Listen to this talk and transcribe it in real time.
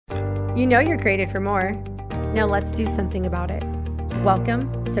You know you're created for more. Now let's do something about it.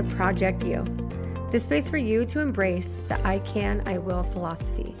 Welcome to Project You, the space for you to embrace the I can, I will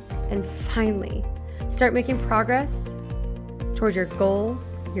philosophy and finally start making progress towards your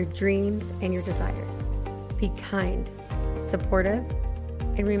goals, your dreams, and your desires. Be kind, supportive,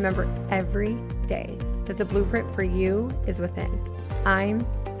 and remember every day that the blueprint for you is within. I'm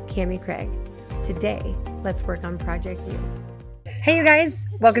Cami Craig. Today, let's work on Project You. Hey you guys,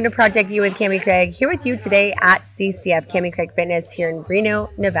 welcome to Project You with Cami Craig. Here with you today at CCF, Cami Craig Fitness here in Reno,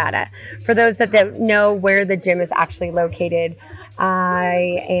 Nevada. For those that don't know where the gym is actually located,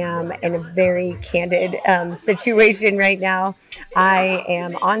 I am in a very candid situation right now. I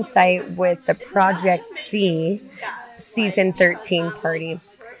am on site with the Project C Season 13 party.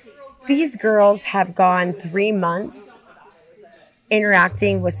 These girls have gone 3 months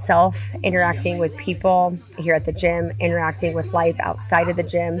interacting with self, interacting with people here at the gym, interacting with life outside of the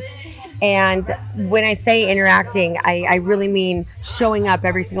gym. And when I say interacting, I really mean showing up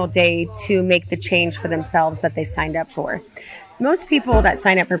every single day to make the change for themselves that they signed up for. Most people that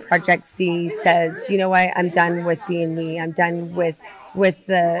sign up for Project C says, you know what, I'm done with being me. I'm done with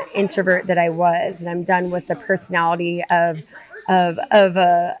the introvert that I was, and I'm done with the personality of I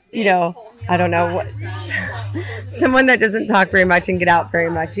don't know, what, someone that doesn't talk very much and get out very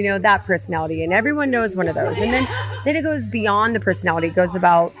much, that personality. And everyone knows one of those. And then it goes beyond the personality. It goes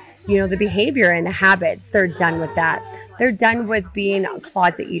about, the behavior and the habits. They're done with that. They're done with being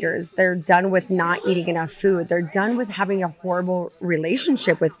closet eaters. They're done with not eating enough food. They're done with having a horrible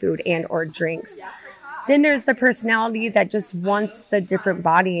relationship with food and or drinks. Then there's the personality that just wants the different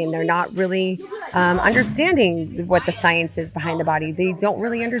body, and they're not really understanding what the science is behind the body. They don't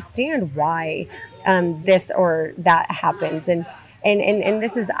really understand why this or that happens. And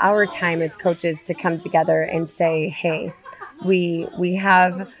this is our time as coaches to come together and say, hey, we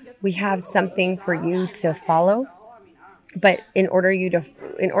have something for you to follow. But in order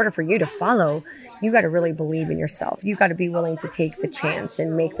for you to follow, you got to really believe in yourself. You got to be willing to take the chance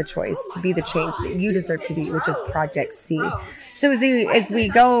and make the choice to be the change that you deserve to be, which is Project C. So as we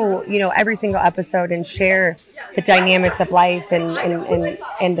go, every single episode and share the dynamics of life and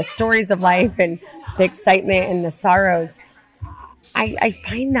the stories of life and the excitement and the sorrows, I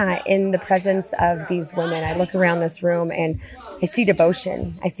find that in the presence of these women. I look around this room and I see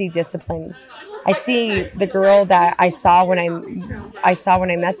devotion. I see discipline. I see the girl that I saw when I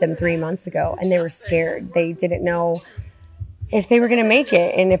met them 3 months ago, and they were scared. They didn't know if they were going to make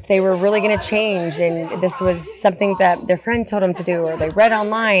it and if they were really going to change. And this was something that their friend told them to do, or they read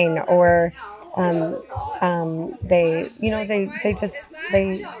online, or they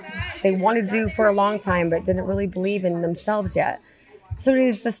wanted to do for a long time, but didn't really believe in themselves yet. So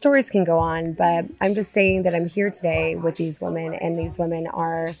the stories can go on, but I'm just saying that I'm here today with these women, and these women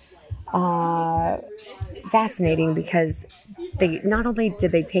are fascinating because they not only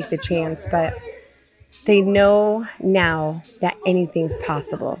did they take the chance, but they know now that anything's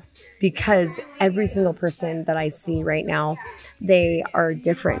possible, because every single person that I see right now, they are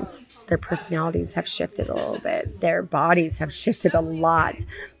different. Their personalities have shifted a little bit. Their bodies have shifted a lot.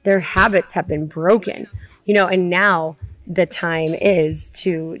 Their habits have been broken, and now the time is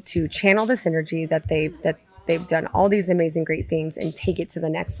to channel this energy that they've done all these amazing, great things and take it to the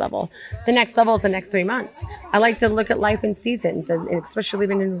next level. The next level is the next 3 months. I like to look at life in seasons, and especially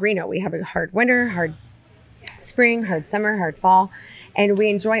living in Reno, we have a hard winter, hard spring, hard summer, hard fall, and we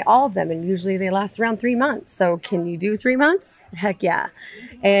enjoy all of them. And usually they last around 3 months. So can you do 3 months? Heck yeah.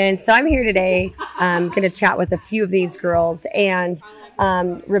 And so I'm here today. I'm going to chat with a few of these girls, and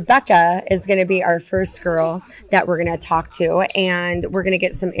Rebecca is going to be our first girl that we're going to talk to, and we're going to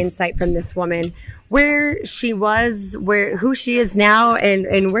get some insight from this woman, where she was, who she is now,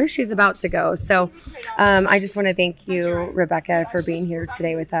 and where she's about to go. So I just want to thank you, Rebecca, for being here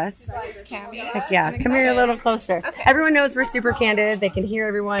today with us. Heck yeah. Come here a little closer. Okay. Everyone knows we're super candid. They can hear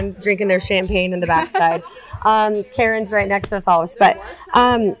everyone drinking their champagne in the backside. Karen's right next to us always. But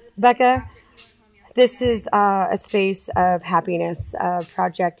Becca, this is a space of happiness.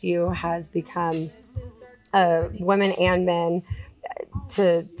 Project You has become women and men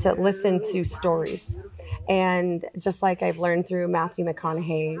to listen to stories. And just like I've learned through Matthew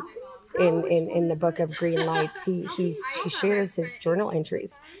McConaughey in the book of Green Lights, he shares his journal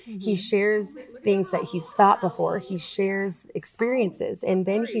entries. Mm-hmm. He shares things that he's thought before. He shares experiences. And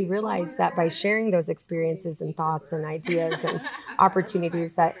then he realized that by sharing those experiences and thoughts and ideas and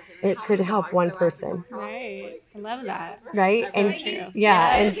opportunities, that it could help one person. Right. I love that. Right. So and true.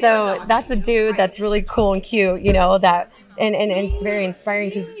 Yeah. And so that's a dude that's really cool and cute, that, and it's very inspiring,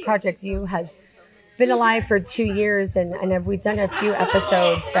 because Project You has been alive for 2 years, and we've done a few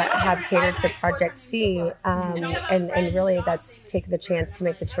episodes that have catered to Project C, and really that's taken the chance to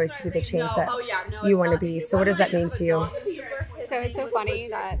make the choice to be the change that you want to be. So what does that mean to you? So it's so funny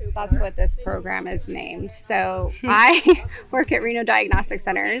that that's what this program is named. So I work at Reno Diagnostic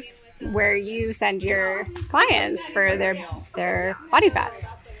Centers, where you send your clients for their body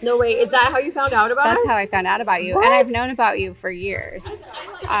fats. No way. Is that how you found out about That's us? how I found out about you. What? And I've known about you for years.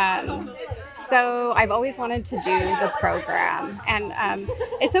 So I've always wanted to do the program. And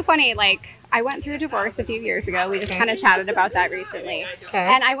it's so funny, like, I went through a divorce a few years ago. We just kind of chatted about that recently. Okay.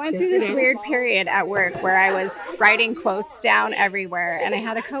 And I went through Yes, we this did. weird period at work where I was writing quotes down everywhere. And I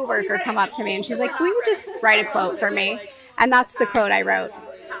had a coworker come up to me and she's like, will you just write a quote for me? And that's the quote I wrote.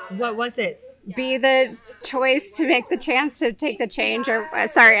 What was it? Be the choice to make the chance to take the change. Or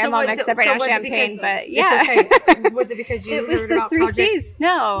sorry, I'm all mixed up right now, was it champagne. because- But yeah. It's okay. Was it because you It was heard the about 3 Project? C's.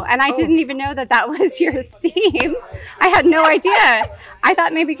 No, and I didn't even know that was your theme. I had no idea. I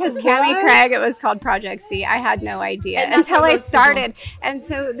thought maybe because Cammie What? Craig, it was called Project C. I had no idea And that's until what I most started. And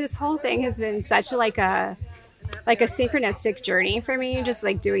so this whole thing has been such like a synchronistic journey for me, just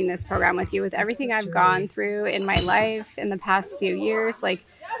like doing this program with you, with everything I've gone through in my life in the past few years. Like,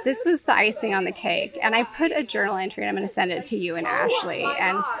 this was the icing on the cake. And I put a journal entry and I'm going to send it to you and Ashley.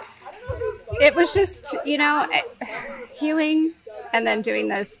 And it was just, healing and then doing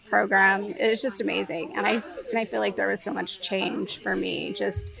this program. It was just amazing. And I feel like there was so much change for me,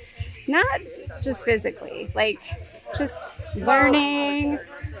 just not just physically, like just learning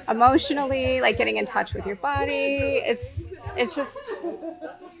emotionally, like getting in touch with your body. It's just,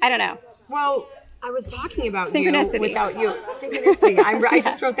 I don't know. Well, I was talking about Synchronicity. you without you. Synchronicity. I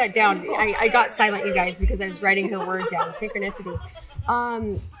just wrote that down. I got silent, you guys, because I was writing her word down. Synchronicity.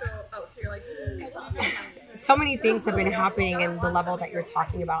 So many things have been happening in the level that you're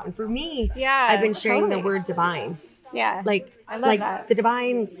talking about. And for me, Yeah, I've been sharing totally. the word divine. Yeah. Like, I love that. the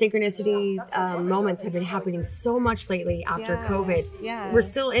divine synchronicity moments have been happening so much lately after Yeah, COVID. yeah. We're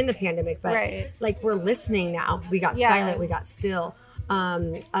still in the pandemic, but Right. like we're listening now. We got Yeah. silent, we got still.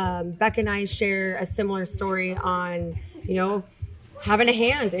 Becca and I share a similar story on, having a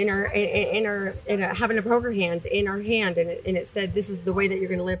hand having a poker hand in our hand, and it said this is the way that you're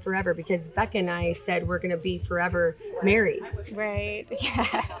going to live forever, because Becca and I said we're going to be forever married. Right.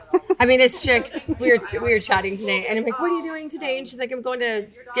 Yeah. I mean, this chick, we were chatting today, and I'm like, what are you doing today? And she's like, I'm going to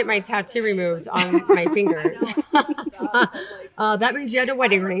get my tattoo removed on my finger. That means you had a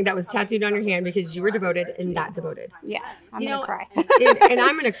wedding ring that was tattooed on your hand because you were devoted and not devoted. Yeah. I'm going to cry. And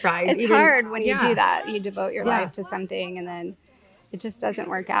I'm going to cry. It's hard when you Yeah. do that. You devote your Yeah. life to something and then it just doesn't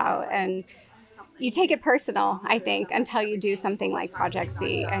work out. And you take it personal, I think, until you do something like Project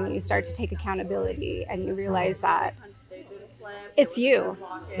C and you start to take accountability and you realize that it's you.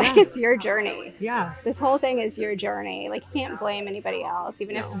 Like, it's your journey. Yeah. This whole thing is your journey. Like, you can't blame anybody else,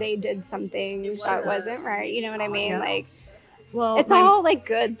 even if they did something that wasn't right. You know what I mean? Yeah. Like, Well, it's all like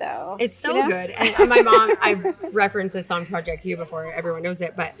good though. It's so you know? good. And my mom, I've referenced this on Project U before, everyone knows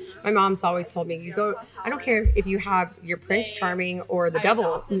it, but my mom's always told me, I don't care if you have your Prince Charming or the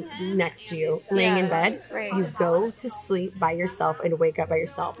devil next to you laying in bed, right. you go to sleep by yourself and wake up by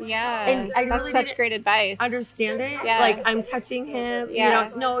yourself. Yeah. And I that's really such didn't great advice. Understand it? Yeah. Like, I'm touching him,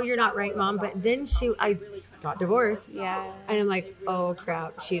 Yeah. no, you're not right, Mom. But then I got divorced. Yeah. And I'm like, oh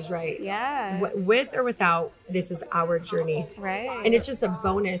crap, she's right. Yeah. With or without, this is our journey. Right. And it's just a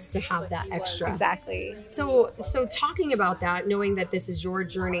bonus to have that extra. Exactly. So talking about that, knowing that this is your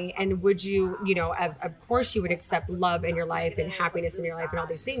journey, and would you, of course you would accept love in your life and happiness in your life and all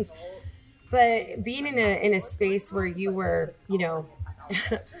these things, but being in a space where you were,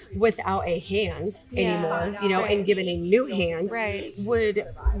 without a hand anymore, right. and given a new hand, Right.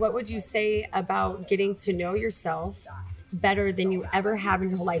 what would you say about getting to know yourself better than you ever have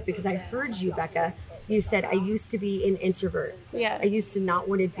in your life? Because I heard you, Becca. You said, I used to be an introvert. Yeah. I used to not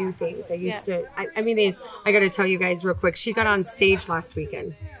want to do things. I used to, I got to tell you guys real quick. She got on stage last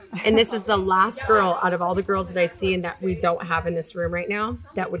weekend. And this is the last girl out of all the girls that I see and that we don't have in this room right now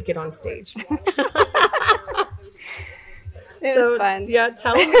that would get on stage. It was fun. Yeah,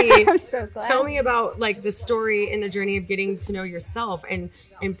 tell me. I'm so glad. Tell me about like the story and the journey of getting to know yourself and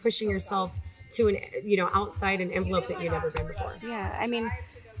pushing yourself to an outside an envelope that you've never been before. Yeah, I mean,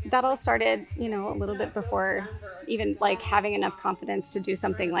 that all started, a little bit before even like having enough confidence to do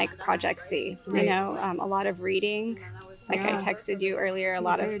something like Project C. Right. A lot of reading, like I texted you earlier, a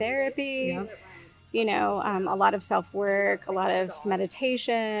lot of therapy. Yep. A lot of self-work, a lot of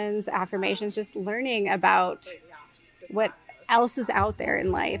meditations, affirmations, just learning about else is out there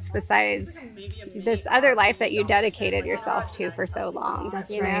in life besides this other life that you dedicated yourself to for so long.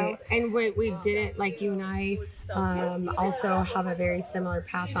 That's you right. know? And what we didn't, like you and I also have a very similar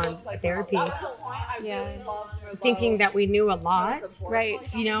path on therapy, Yeah. thinking that we knew a lot,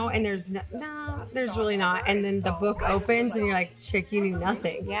 Right. you know, and there's there's really not. And then the book opens and you're like, chick, you knew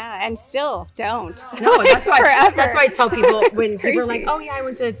nothing. Yeah. And still don't. No, that's why Forever. that's why I tell people when It's people are like, crazy. oh yeah, I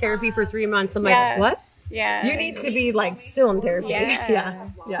went to therapy for 3 months. I'm Yeah. like, what? Yeah. You need to be like still in therapy. Yeah.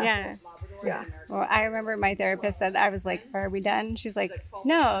 Yeah. Yeah. Well, I remember my therapist said, I was like, are we done? She's like,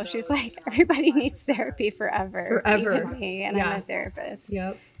 no. She's like, everybody needs therapy forever. Forever. Even me, and I'm a therapist.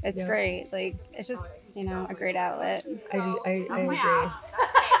 Yep. It's Yep. great. Like, it's just, a great outlet. I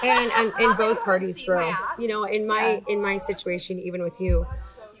agree. And both parties grow. You know, in my situation, even with you,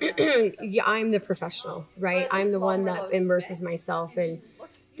 yeah, I'm the professional, right? I'm the one that immerses myself in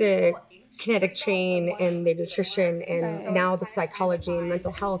the kinetic chain and the nutrition and now the psychology and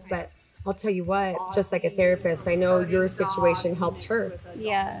mental health. But I'll tell you what, just like a therapist, I know your situation helped her,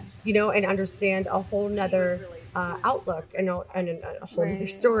 Yeah. you know, and understand a whole nother outlook and a whole other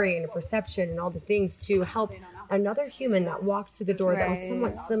story and a perception and all the things to help another human that walks through the door that was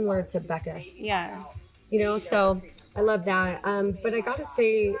somewhat similar to Becca. Yeah. You know, so I love that. But I got to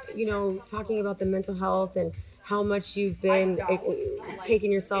say, you know, talking about the mental health and how much you've been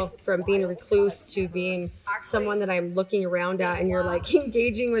taking yourself from being a recluse to being someone that I'm looking around at, and you're like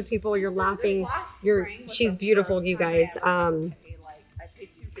engaging with people, you're laughing, she's beautiful, you guys.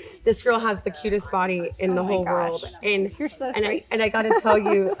 This girl has the cutest body in the whole world, and You're so sweet. I got to tell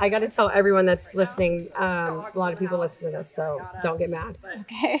you, I got to tell everyone that's listening. A lot of people listen to this, so don't get mad.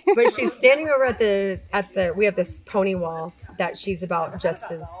 Okay. But she's standing over at the. We have this pony wall that she's about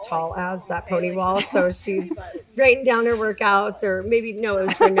just as tall as that pony wall. So she's writing down her workouts, or maybe no, it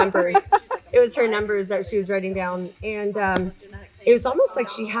was her numbers. It was her numbers that she was writing down, and it was almost like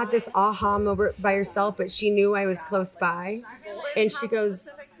she had this aha moment by herself, but she knew I was close by, and she goes,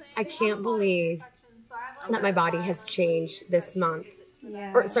 I can't believe that my body has changed this month.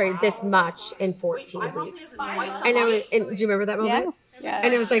 Yeah. Or sorry, this much in 14 weeks. And do you remember that moment? Yeah.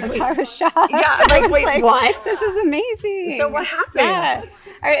 And it was like, wait, I was shocked. yeah, I like, was wait, what? This is amazing. So what happened?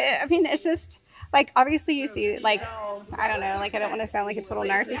 Yeah. I mean, it's just like, obviously you see, like, I don't know, like, I don't want to sound like a total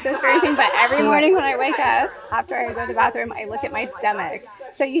narcissist or anything, but every morning when I wake up, after I go to the bathroom, I look at my stomach.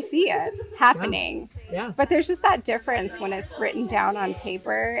 So you see it happening. Yeah. But there's just that difference when it's written down on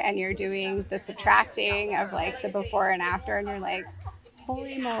paper and you're doing the subtracting of like the before and after, and you're like,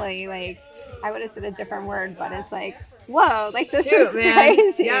 holy moly, like, I would have said a different word, but it's like, whoa, like, this is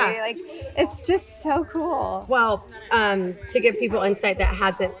crazy. Yeah. Like, it's just so cool. Well, to give people insight that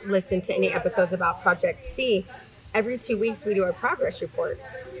hasn't listened to any episodes about Project C, every 2 weeks we do a progress report.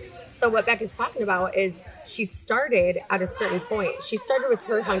 So what Becca's talking about is she started at a certain point. She started with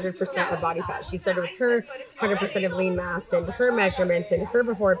her 100% of body fat. She started with her 100% of lean mass and her measurements and her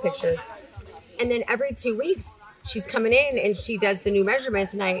before pictures. And then every 2 weeks she's coming in and she does the new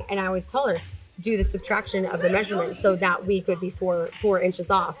measurements. And I always tell her, do the subtraction of the measurements. So that week would be 4 inches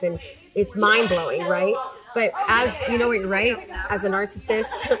off. And it's mind blowing, right? But as you know what you're right, as a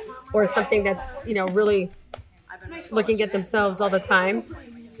narcissist or something that's, you know, really looking at themselves all the time,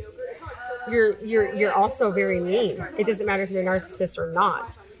 you're also very mean. It doesn't matter if you're a narcissist or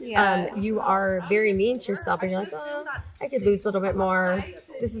not. Yeah. You are very mean to yourself, and you're like, oh, I could lose a little bit more.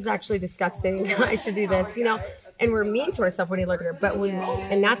 This is actually disgusting. I should do this, you know. And we're mean to ourselves when you look at her. But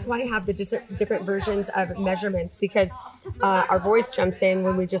and that's why I have the different versions of measurements, because our voice jumps in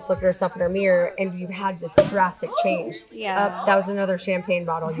when we just look at ourselves in our mirror, and you've had this drastic change. Yeah. That was another champagne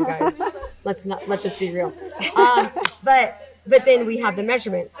bottle, you guys. Let's just be real. But then we have the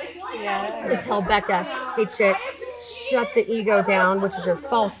measurements to tell Becca, hey chick, shut the ego down, which is your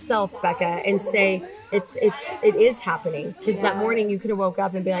false self, Becca, and say it is happening. Because that morning you could have woke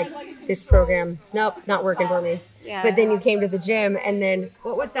up and be like, this program, nope, not working for me. Yeah. But then you came to the gym, and then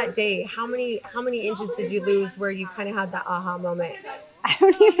what was that day? How many inches did you lose where you kind of had that aha moment? I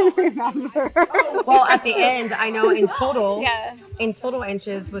don't even remember. Well, at the end, I know in total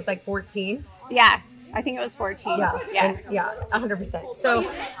inches was like 14. Yeah. I think it was 14. Yeah, Yeah. yeah, 100%. So,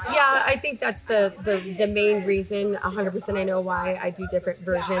 yeah, I think that's the main reason. 100%. I know why I do different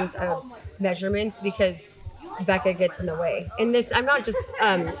versions of measurements, because Becca gets in the way. And this, I'm not just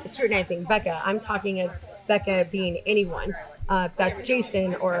scrutinizing Becca. I'm talking as Becca being anyone. That's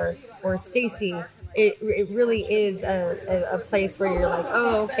Jason or Stacy. It really is a place where you're like,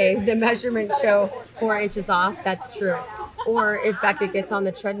 oh, okay, the measurements show 4 inches off. That's true. Or if Becca gets on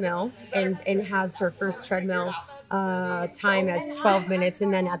the treadmill and has her first treadmill time as 12 minutes,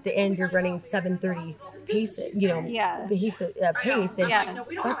 and then at the end you're running 7:30 pace, you know, Yeah. pace, pace. And Yeah.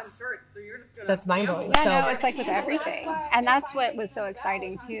 that's mind blowing. Yeah, So no, it's like with everything. And that's what was so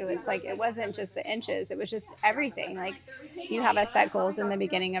exciting too. It's like it wasn't just the inches, it was just everything. Like you have us set goals in the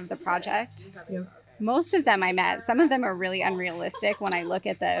beginning of the project. yeah. Most of them I met. Some of them are really unrealistic when I look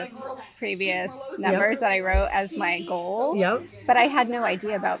at the previous numbers that I wrote as my goal. Yep. But I had no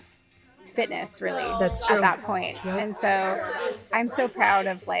idea about fitness really That's true. at that point. Yep. And so I'm so proud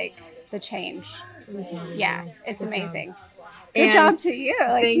of like the change. Yeah, it's amazing. Good And job to you.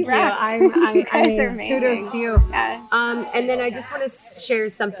 Like Thank you. rock. You guys are amazing. Kudos to you. Yeah. And then I just want to share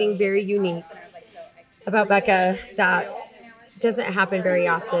something very unique about Becca that doesn't happen very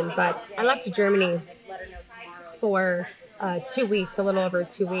often. But I left to Germany for 2 weeks, a little over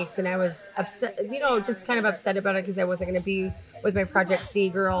 2 weeks, and I was upset, you know, just kind of upset about it because I wasn't going to be with my Project C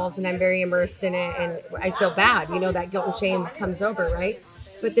girls, and I'm very immersed in it, and I feel bad, you know, that guilt and shame comes over, right?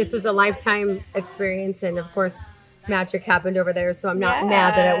 But this was a lifetime experience, and of course, magic happened over there, so I'm not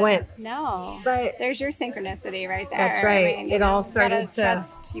mad that it went. No, But there's your synchronicity right there. That's right. I mean, It all started you to-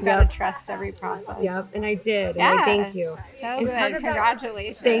 gotta Yep. trust every process. Yep, and I did, Yeah. and I thank you. So And good. part of that-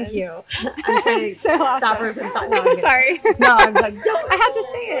 Congratulations. Thank you. I'm trying to So stop awesome. her from talking. No, Sorry. No, I'm like, don't. I had to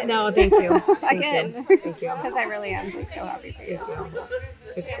say it. No, thank you. Thank Again. you. Thank you. Because I really am like, so happy for you.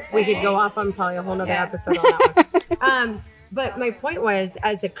 We could go off on probably a whole nother Yeah. episode on that one. But my point was,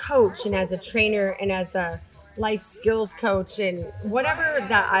 as a coach and as a trainer and as a life skills coach and whatever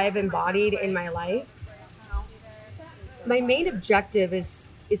that I've embodied in my life, my main objective is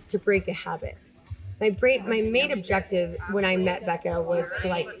to break a habit. My main objective when I met Becca was to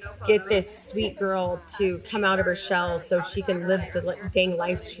like get this sweet girl to come out of her shell so she can live the dang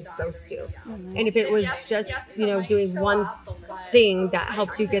life she's supposed to. And if it was just, you know, doing one thing that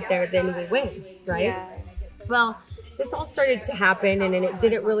helped you get there, then we win, right? Yeah. Well, this all started to happen, and then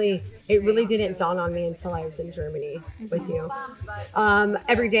it really didn't dawn on me until I was in Germany with you.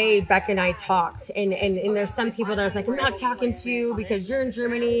 Every day, Becca and I talked, and there's some people that I was like, I'm not talking to you because you're in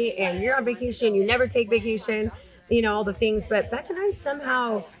Germany and you're on vacation, you never take vacation, you know, all the things. But Becca and I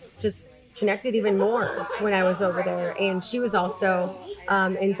somehow just connected even more when I was over there, and she was also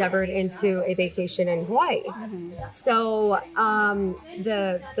endeavored into a vacation in Hawaii. So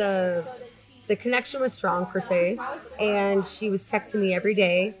the connection was strong per se, and she was texting me every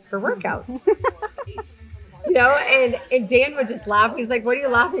day her workouts. You know, and Dan would just laugh. He's like, what are you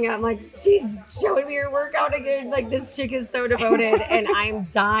laughing at? I'm like, she's showing me her workout again. Like, this chick is so devoted, and I'm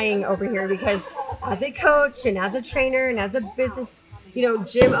dying over here because as a coach and as a trainer and as a business, you know,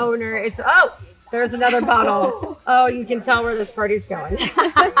 gym owner, it's, oh, there's another bottle. Oh, you can tell where this party's going.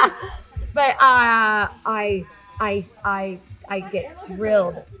 But I get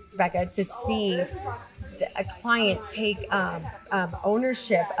thrilled, Becca, to see a client take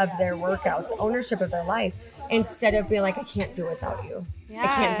ownership of their workouts, ownership of their life, instead of being like, I can't do it without you. I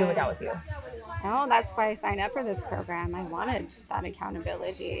can't do it without you. Oh, that's why I signed up for this program. I wanted that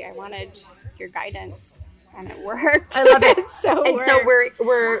accountability. I wanted your guidance, and it worked. I love it. So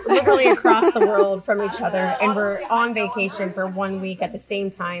we're literally across the world from each other, and we're on vacation for 1 week at the same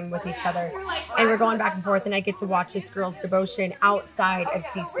time with each other, and we're going back and forth, and I get to watch this girl's devotion outside of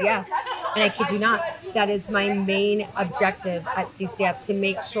CCF. And I kid you not, that is my main objective at CCF, to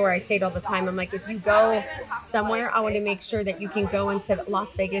make sure, I say it all the time, I'm like, if you go somewhere, I want to make sure that you can go into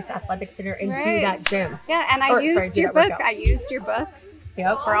Las Vegas Athletic Center and do that gym. Yeah, and I used your book. I used your book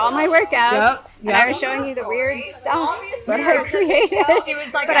for all my workouts. And I was showing you the weird stuff that I created. She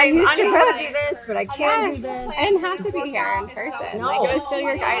was like, but I used your unable book. to do this, but I can't do this. I didn't have to be here in person. No. Like, it was still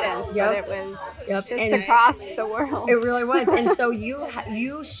your guidance, but it was just And across the world. it really was. And so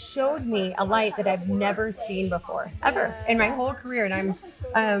you showed me a light that I've never seen before, ever, in my whole career. And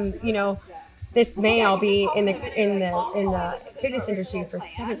I'm, you know, this May I'll be in the fitness industry for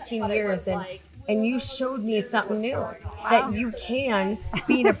 17 years, and you showed me something new, that you can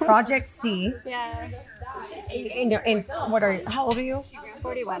be in a Project C. Yeah. And how old are you?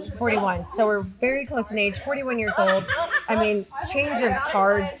 41. 41. So we're very close in age, 41 years old. I mean, change of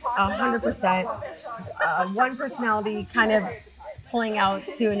cards, 100%. One personality kind of pulling out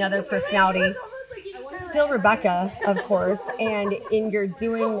to another personality. Still Rebecca, of course, and you're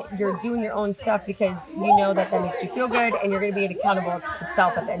doing your own stuff because you know that makes you feel good, and you're going to be accountable to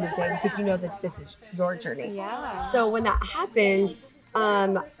self at the end of the day because you know that this is your journey. Yeah. So when that happened,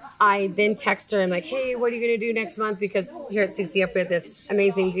 I then text her. I'm like, hey, what are you going to do next month? Because here at CCF we had this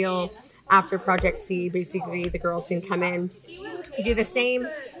amazing deal after Project C. Basically, the girls can come in, do the same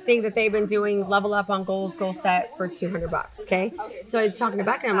thing that they've been doing, level up on goal set for $200. Okay. So I was talking to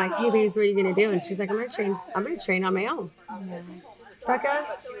Becca, and I'm like, hey, babes, what are you going to do? And she's like, I'm going to train on my own.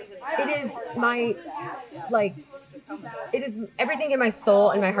 Becca, it is my, like, it is everything in my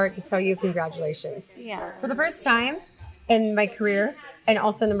soul and my heart to tell you congratulations. Yeah. For the first time in my career, and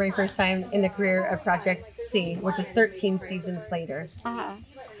also the very first time in the career of Project C, which is 13 seasons later,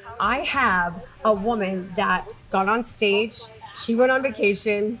 I have a woman that got on stage. She went on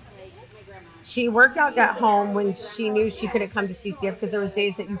vacation. She worked out at home when she knew she couldn't come to CCF because there was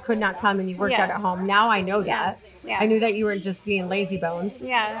days that you could not come and you worked out at home. Now I know that. Yeah. I knew that you were just being lazy bones.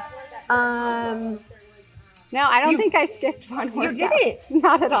 Yeah. No, I don't think I skipped one workout. You didn't.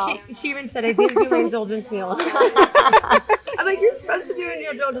 Not at all. She even said, I didn't do my indulgence meal. I'm like, you're supposed to do an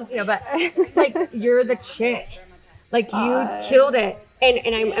indulgence meal, but like, you're the chick. Like, you killed it.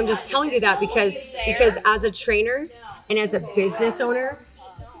 And I'm just telling you that because as a trainer and as a business owner,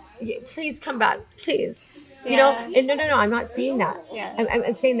 please come back, please. You know, and no, I'm not saying that. Yeah.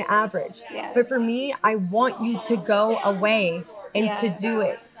 I'm saying the average. Yeah. But for me, I want you to go away and to do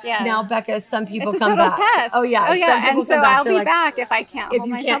it. Yeah. Now, Becca, some people it's a come total back. Test. Oh yeah. And so I'll be back if I can't hold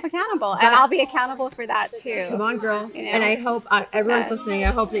myself can't. accountable, and I'll be accountable for that too. Come on, girl. You know? And I hope everyone's listening. I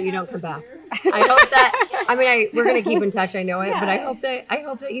hope that you don't come back. I hope that. I mean, we're gonna keep in touch. I know it, but I hope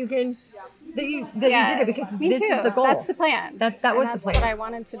that you can. That you did it because this is the goal. That's the plan. That was the plan. That's what I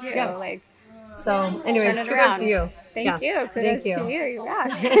wanted to do. Yes. Like. So, anyways, kudos around. to you. Thank you. Kudos to you. You're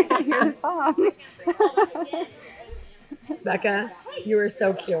back. You're the bomb. Becca, you were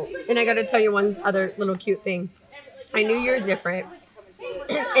so cute. And I got to tell you one other little cute thing. I knew you were different.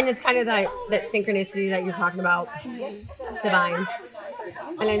 And it's kind of that synchronicity that you're talking about, divine.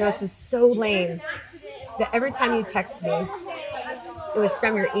 And I know this is so lame, but every time you text me, it was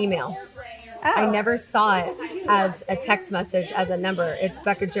from your email. Oh. I never saw it as a text message, as a number. It's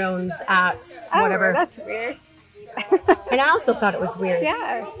Becca Jones at whatever. Oh, that's weird. And I also thought it was weird.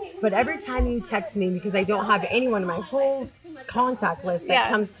 Yeah. But every time you text me, because I don't have anyone in my whole contact list that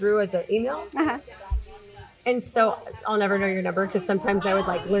comes through as an email. And so I'll never know your number because sometimes I would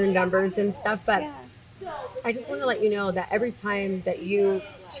like learn numbers and stuff. But I just want to let you know that every time that you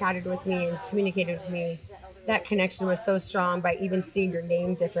chatted with me and communicated with me, that connection was so strong by even seeing your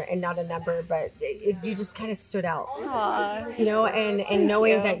name different and not a number, but you just kind of stood out. Aww. You know, and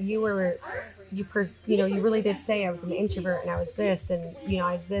knowing that you really did say I was an introvert and I was this and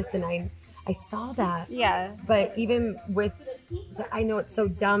I was this, and I saw that. Yeah. But even with, I know it's so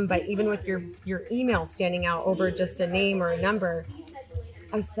dumb, but even with your email standing out over just a name or a number,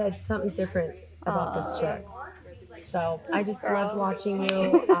 I said something different about this chick. So I just loved watching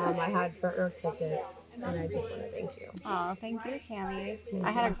you. I had front row tickets. And I just want to thank you. Oh, thank you, Cami.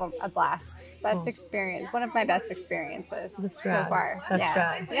 I had a blast. Best experience. One of my best experiences so far. That's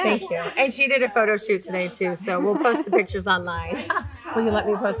rad. Yeah. Thank you. And she did a photo shoot today, too. So we'll post the pictures online. Will you let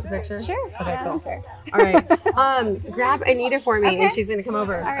me post the picture? Sure. Okay, cool. Sure. All right. Grab Anita for me, and she's going to come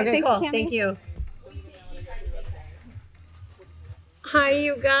over. All right, okay, thanks, cool. Cami. Thank you. Hi,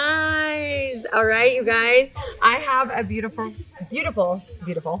 you guys. All right, you guys. I have a beautiful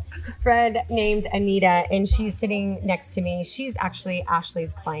friend named Anita, and she's sitting next to me. She's actually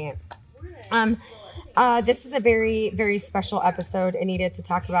Ashley's client. This is a very, very special episode, Anita, to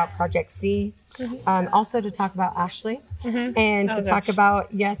talk about Project C, also to talk about Ashley, and to talk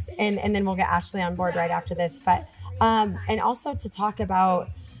about, and then we'll get Ashley on board right after this, but and also to talk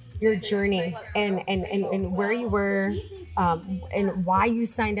about your journey and where you were, and why you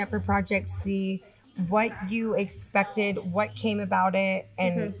signed up for Project C, what you expected, what came about it,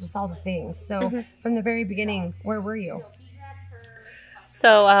 and just all the things. So from the very beginning, where were you?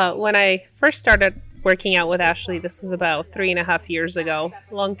 So when I first started working out with Ashley, this was about 3.5 years ago,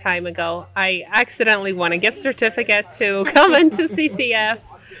 a long time ago, I accidentally won a gift certificate to come into CCF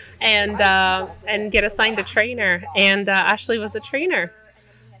and get assigned a trainer. And Ashley was the trainer.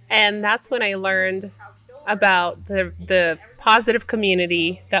 And that's when I learned about the positive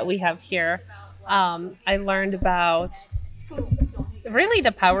community that we have here. I learned about really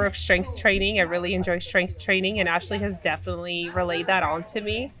the power of strength training. I really enjoy strength training, and Ashley has definitely relayed that on to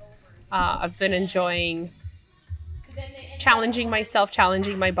me. I've been enjoying challenging myself,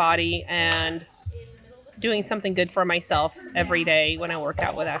 challenging my body, and doing something good for myself every day when I work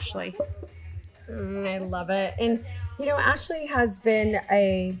out with Ashley. I love it. And Ashley has been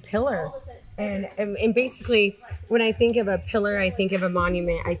a pillar, and basically when I think of a pillar, I think of a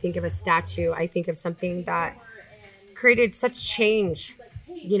monument, I think of a statue, I think of something that created such change,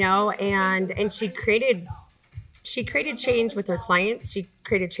 and she created change with her clients. She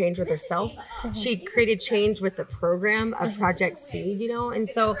created change with herself. She created change with the program of Project C, and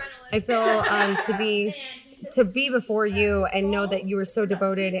so I feel to be to be before you and know that you were so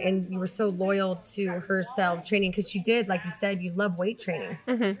devoted and you were so loyal to her style of training, because she did, like you said, you love weight training,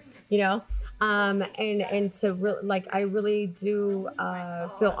 you know, and to like, I really do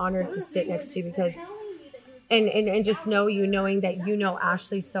feel honored to sit next to you, because and just knowing that you know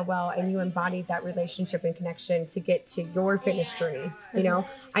Ashley so well, and you embodied that relationship and connection to get to your fitness journey. You know,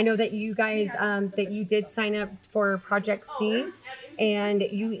 I know that you guys that you did sign up for Project C, and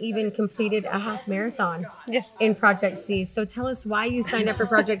you even completed a half marathon in Project C. So tell us why you signed up for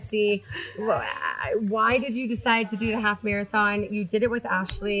Project C. Why did you decide to do the half marathon? You did it with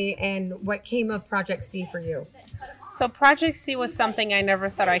Ashley, and what came of Project C for you? So Project C was something I never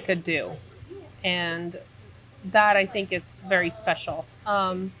thought I could do, and that I think is very special.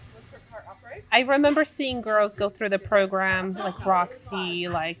 I remember seeing girls go through the program, like Roxy,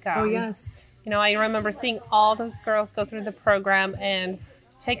 like you know, I remember seeing all those girls go through the program and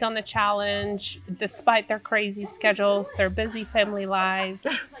take on the challenge despite their crazy schedules, their busy family lives,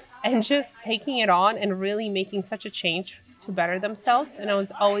 and just taking it on and really making such a change to better themselves. And I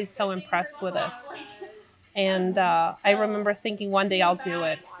was always so impressed with it. And I remember thinking one day I'll do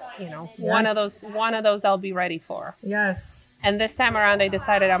it. You know, one of those I'll be ready for. Yes. And this time around, I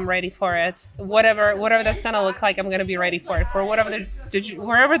decided I'm ready for it. Whatever that's going to look like, I'm going to be ready for it. For whatever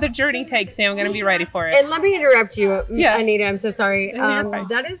wherever the journey takes me, I'm going to be ready for it. And let me interrupt you, Anita. I'm so sorry.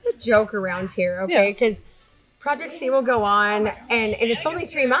 That is the joke around here, okay? Because Project C will go on, and it's only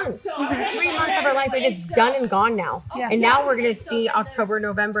 3 months. 3 months of our life, and it's done and gone now. Yeah. And now we're going to see October,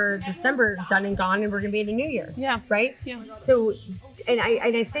 November, December done and gone, and we're going to be in a new year. Yeah. Right? Yeah. So, and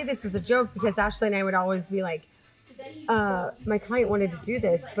I say this was a joke because Ashley and I would always be like, my client wanted to do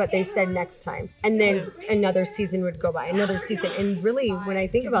this, but they said next time. And then another season would go by, another season. And really, when I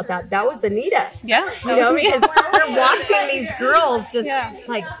think about that was Anita. Yeah. You know, because we're watching these girls just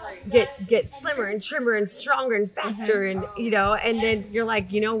like get slimmer and trimmer and stronger and faster. And, you know, and then you're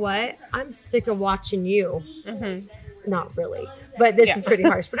like, you know what? I'm sick of watching you. Not really. But this is pretty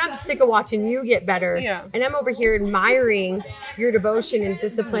harsh. But I'm sick of watching you get better. Yeah. And I'm over here admiring your devotion and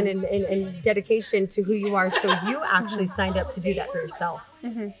discipline and dedication to who you are. So you actually signed up to do that for yourself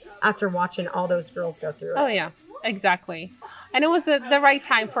after watching all those girls go through it. Oh, yeah, exactly. And it was the right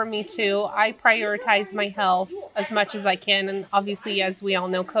time for me, too. I prioritize my health as much as I can. And obviously, as we all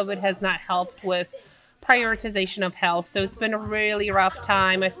know, COVID has not helped with prioritization of health. So it's been a really rough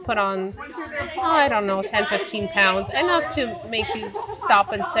time. I've put on, 10, 15 pounds, enough to make you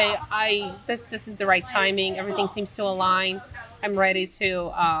stop and say, this is the right timing. Everything seems to align. I'm ready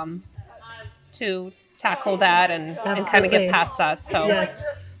to tackle that and kind of get past that. So. Yes.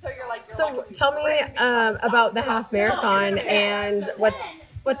 So tell me about the half marathon and what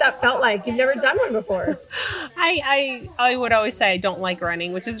that felt like. You've never done one before. I would always say I don't like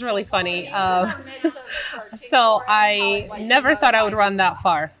running, which is really funny. So I never thought I would run that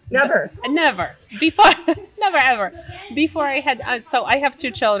far. Never ever. Before I had, so I have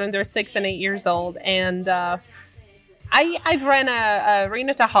 2 children. They're 6 and 8 years old. And I've ran a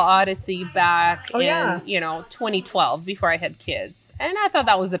Arena Tahoe Odyssey back in 2012 before I had kids. And I thought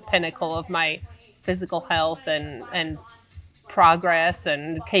that was the pinnacle of my physical health and progress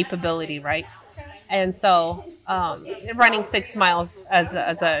and capability, right? And so running 6 miles as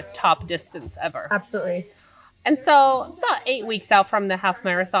a top distance ever. Absolutely. And so about 8 weeks out from the half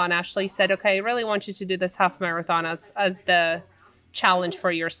marathon, Ashley said, okay, I really want you to do this half marathon as the challenge for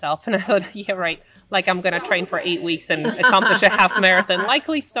yourself. And I thought, yeah, right. Like I'm going to train for 8 weeks and accomplish a half marathon.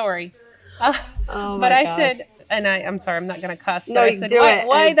 Likely story. But I said, and I'm sorry, I'm not going to cuss. No, I said,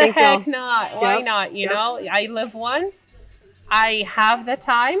 why the heck not? Why not? You know, I live once. I have the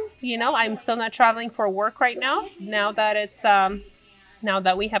time, you know, I'm still not traveling for work right now. Now that it's, now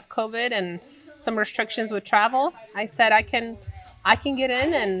that we have COVID and some restrictions with travel, I said I can get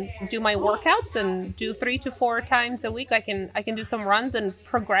in and do my workouts and do 3 to 4 times a week. I can do some runs and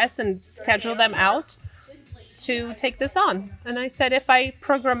progress and schedule them out to take this on. And I said, if I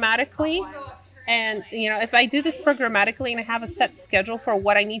programmatically and, you know, if I do this programmatically and I have a set schedule for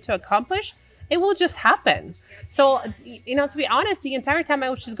what I need to accomplish, it will just happen. So, you know, to be honest, the entire time I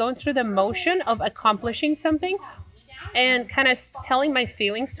was just going through the motion of accomplishing something and kind of telling my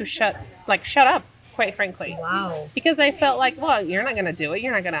feelings to shut up, quite frankly. Wow. Because I felt like, well, you're not going to do it.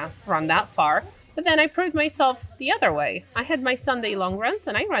 You're not going to run that far. But then I proved myself the other way. I had my Sunday long runs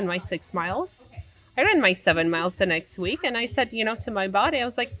and I ran my 6 miles. I ran my 7 miles the next week. And I said, you know, to my body, I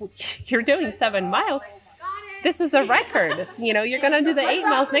was like, you're doing 7 miles. This is a record. You know, you're going to do the 8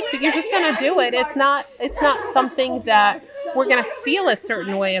 miles next week. You're just going to do it. It's not something that we're going to feel a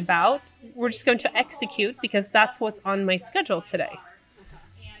certain way about. We're just going to execute because that's what's on my schedule today.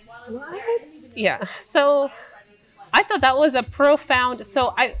 What? Yeah. So I thought that was a profound.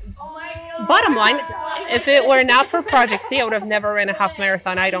 Bottom line, if it were not for Project C, I would have never ran a half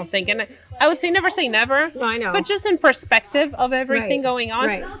marathon, I don't think. And I would say never say never. No, I know. But just in perspective of everything going on,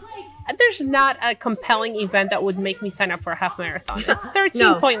 Right. there's not a compelling event that would make me sign up for a half marathon. It's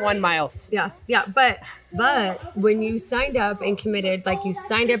 13.1 miles. Yeah. But when you signed up and committed, like you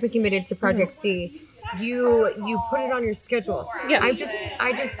signed up and committed to Project C, you put it on your schedule. Yeah. I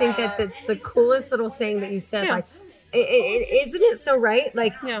just think that that's the coolest little saying that you said. Yeah. Like, isn't it so right?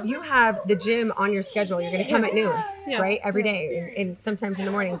 Like, Yeah. you have the gym on your schedule. You're going to come at noon, Yeah. right? Every day, and sometimes in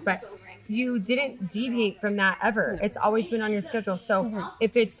the mornings. But you didn't deviate from that ever. It's always been on your schedule. So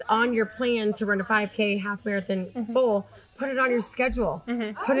if it's on your plan to run a 5K, half marathon, full, put it on your schedule.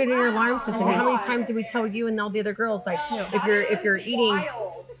 Put it in your alarm system. How many times did we tell you and all the other girls, like, if you're eating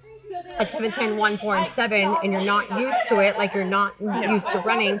a 7, 10, 1, 4, and 7, and you're not used to it, like you're not used to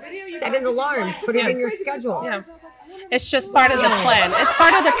running, set an alarm. Put it in your schedule. Yeah. It's just part of the plan. It's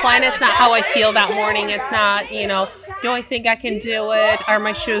part of the plan. It's not how I feel that morning. It's not, do I think I can do it? Are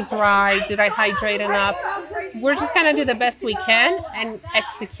my shoes right? Did I hydrate enough? We're just going to do the best we can and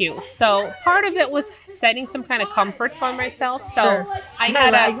execute. So part of it was setting some kind of comfort for myself. So Sure. I No,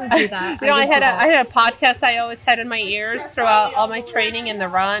 had I can do that. I can do that. had a podcast I always had in my ears throughout all my training and the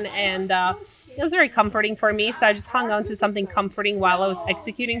run. And it was very comforting for me. So I just hung on to something comforting while I was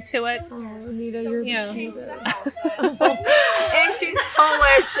executing to it. Oh, Anita, you're Yeah. the cutest. And she's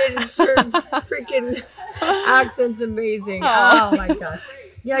Polish, and her freaking accent's amazing. Oh my gosh.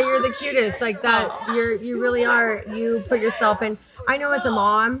 Yeah, you're the cutest. Like that, you really are. You put yourself in. I know as a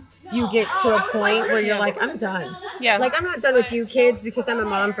mom, you get to a point where you're like, I'm done. Yeah. Like, I'm not done with you kids because I'm a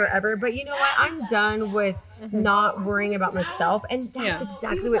mom forever. But you know what? I'm done with not worrying about myself. And that's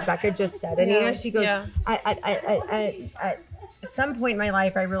exactly what Becca just said. Anita, she goes, Yeah. at some point in my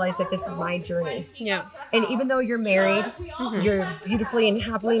life, I realized that this is my journey. Yeah. And even though you're married, you're beautifully and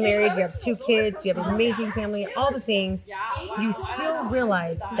happily married, you have 2 kids, you have an amazing family, all the things, you still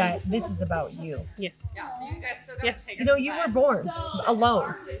realize that this is about you. Yes. Yes. You know, you were born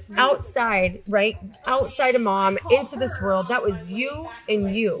alone, outside, right? Outside of mom, into this world. That was you and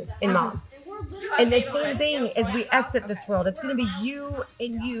mom. And the same thing as we exit this world, it's going to be you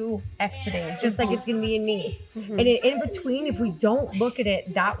and you exiting, just like it's going to be in me. And in between, if we don't look at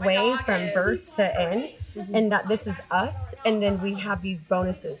it that way from birth to end, and that this is us, and then we have these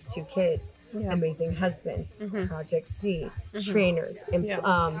bonuses, 2 kids, amazing husband, Project C, trainers, and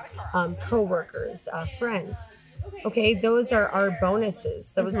co-workers, friends. Okay, those are our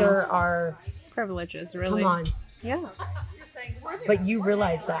bonuses. Those are our Privileges, really. come on. Yeah. But you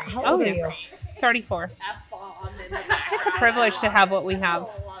realize that. How old are yeah. you? 34. It's a privilege to have what we have.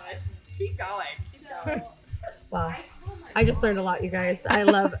 Keep going. Wow. I just learned a lot, you guys.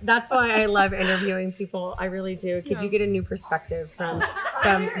 That's why I love interviewing people. I really do. Because you get a new perspective from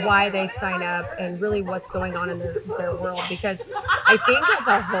why they sign up and really what's going on in their world. Because I think as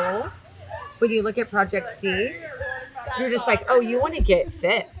a whole, when you look at Project C, you're just like, oh, you want to get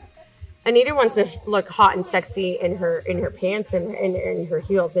fit. Anita wants to look hot and sexy in her pants and in her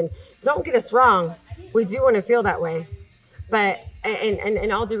heels. And don't get us wrong, we do want to feel that way. But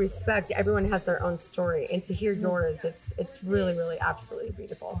in all due respect, everyone has their own story. And to hear yours, it's really, really absolutely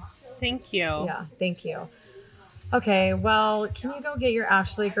beautiful. Thank you. Yeah, thank you. Okay, well, can you go get your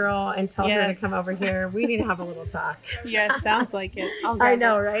Ashley girl and tell her to come over here? We need to have a little talk. Yes, sounds like it. I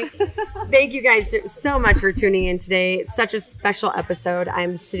know, right? Thank you guys so much for tuning in today. It's such a special episode.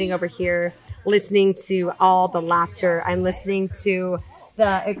 I'm sitting over here listening to all the laughter. I'm listening to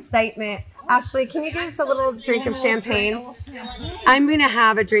the excitement. Ashley, can you give us a little drink of champagne? I'm going to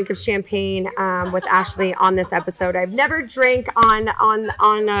have a drink of champagne with Ashley on this episode. I've never drank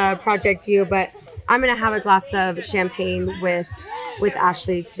on Project U, but I'm going to have a glass of champagne with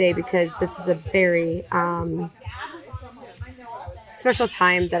Ashley today because this is a very special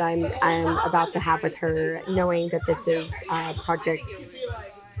time that I'm about to have with her, knowing that this is Project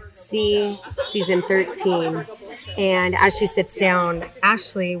C, season 13. And as she sits down,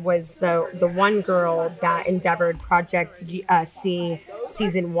 Ashley was the one girl that endeavored Project C,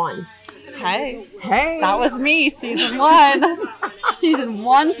 season 1. Hey, Hey, that was me, season 1. Season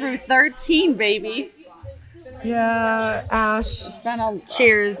 1 through 13, baby. yeah, Ash.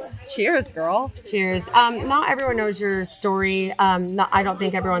 Cheers. Cheers, girl. Cheers. Not everyone knows your story. I don't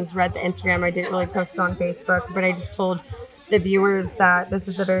think everyone's read the Instagram. I didn't really post it on Facebook, but I just told the viewers that this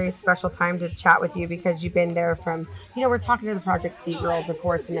is a very special time to chat with you because you've been there from, we're talking to the Project C girls, of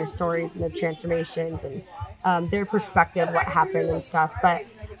course, and their stories and their transformations and their perspective, what happened and stuff. But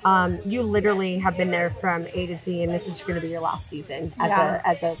You literally have been there from A to Z, and this is going to be your last season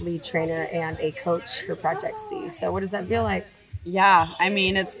as a lead trainer and a coach for Project C. So what does that feel like? Yeah, I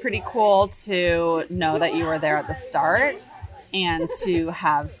mean, it's pretty cool to know that you were there at the start and to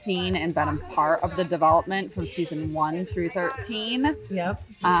have seen and been a part of the development from season 1 through 13. Yep.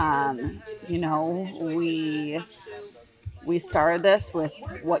 You know, we started this with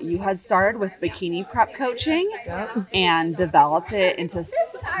what you had started with bikini prep coaching, and developed it into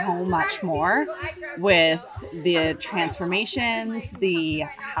so much more with the transformations, the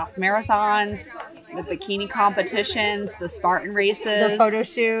half marathons, the bikini competitions, the Spartan races, The photo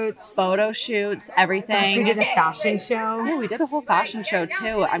shoots, everything. Gosh, we did a fashion show. Yeah, we did a whole fashion show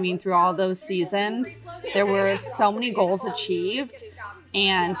too. I mean, through all those seasons, there were so many goals achieved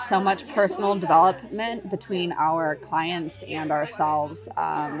and so much personal development between our clients and ourselves.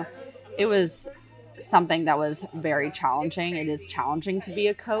 It was something that was very challenging. It is challenging to be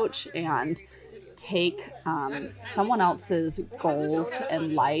a coach and take someone else's goals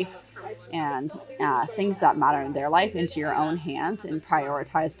in life and things that matter in their life into your own hands and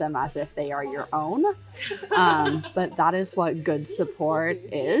prioritize them as if they are your own. But that is what good support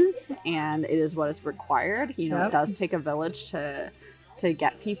is, and it is what is required. You know, It does take a village to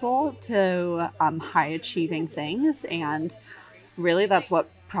get people to high achieving things, and really that's what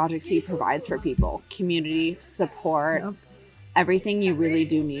Project C provides for people: community, support, everything you really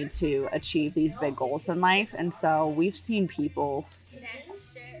do need to achieve these big goals in life. And so we've seen people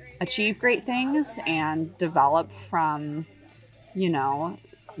achieve great things and develop from, you know,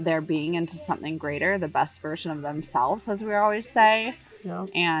 their being into something greater, the best version of themselves, as we always say. Yep.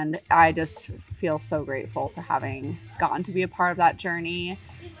 And I just feel so grateful for having gotten to be a part of that journey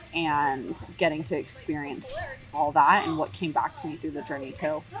and getting to experience all that and what came back to me through the journey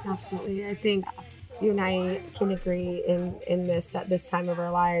too. Absolutely. I think you and I can agree in this at this time of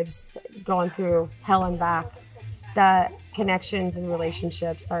our lives, going through hell and back, that connections and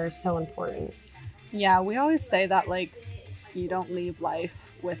relationships are so important. Yeah, we always say that, like, you don't leave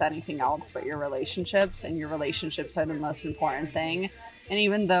life with anything else but your relationships, and your relationships are the most important thing. And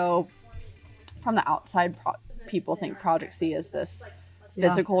even though from the outside people think Project C is this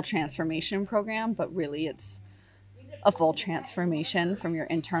physical transformation program, but really it's a full transformation from your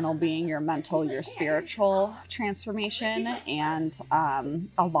internal being, your mental, your spiritual transformation. And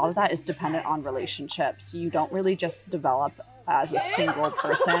a lot of that is dependent on relationships. You don't really just develop as a single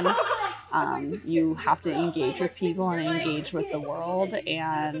person. You have to engage with people and engage with the world,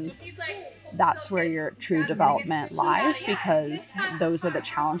 and that's where your true development lies, because those are the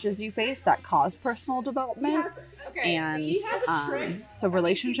challenges you face that cause personal development. And so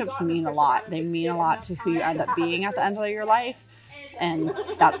relationships mean a lot. They mean a lot to who you end up being at the end of your life, and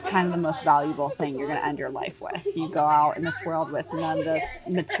that's kind of the most valuable thing you're going to end your life with. You go out in this world with none of the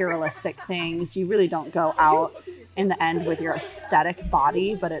materialistic things. You really don't go out in the end with your aesthetic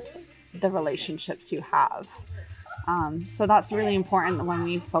body, but it's the relationships you have. So that's really important when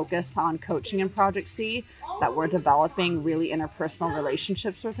we focus on coaching in Project C, that we're developing really interpersonal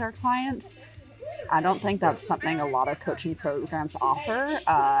relationships with our clients. I don't think that's something a lot of coaching programs offer.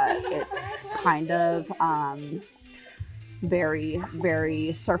 It's kind of very,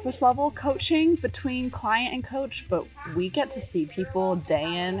 very surface level coaching between client and coach, but we get to see people day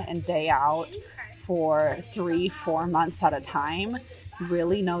in and day out for 3-4 months at a time,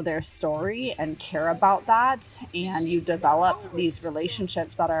 really know their story and care about that, and you develop these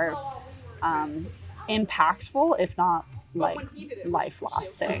relationships that are impactful, if not like life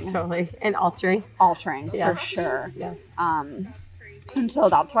lasting. Totally. And altering For sure. And so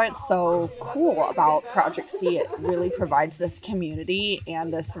that's why it's so cool about Project C. It really provides this community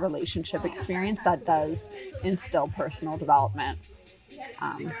and this relationship experience that does instill personal development.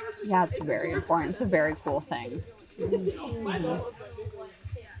 It's very important. It's a very cool thing.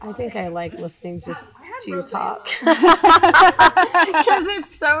 I think I like listening just to you talk, because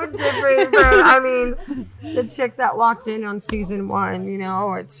it's so different. But I mean, the chick that walked in on season 1, you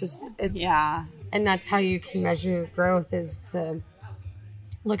know, it's and that's how you can measure growth, is to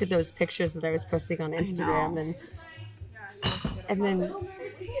look at those pictures that I was posting on Instagram and then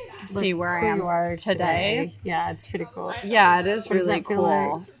see where I am today. Yeah, it's pretty cool. Yeah, it is really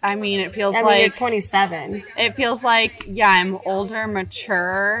cool. Like? I mean, it feels like you're 27. It feels like, I'm older,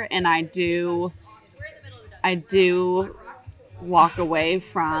 mature, and I do walk away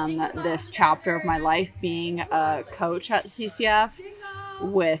from this chapter of my life being a coach at CCF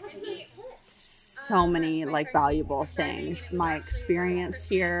with so many like valuable things. My experience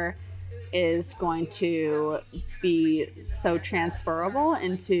here is going to be so transferable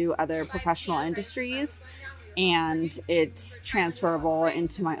into other professional industries, and it's transferable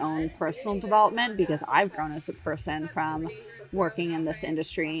into my own personal development because I've grown as a person from working in this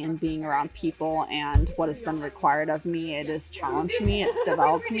industry and being around people, and what has been required of me. It has challenged me, it's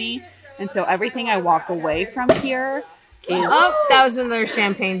developed me. And so everything I walk away from here is... Oh, that was another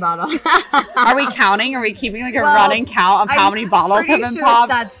champagne bottle. Are we counting? Are we keeping like a running count of how many bottles have been popped?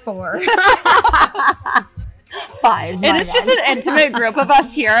 That's 4. 5. And it's just an intimate group of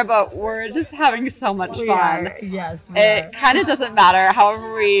us here, but we're just having so much fun. Yes, It kind of doesn't matter.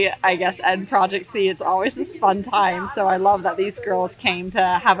 However we, I guess, end Project C, it's always this fun time. So I love that these girls came to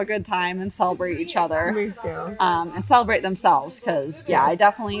have a good time and celebrate each other. Me too. And celebrate themselves because, I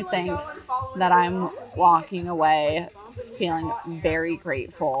definitely think that I'm walking away feeling very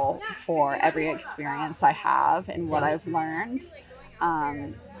grateful for every experience I have and what I've learned.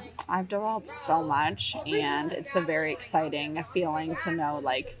 I've developed so much, and it's a very exciting feeling to know,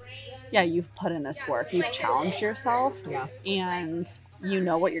 like, you've put in this work, you've challenged yourself, and you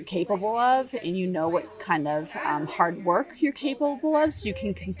know what you're capable of, and you know what kind of hard work you're capable of, so you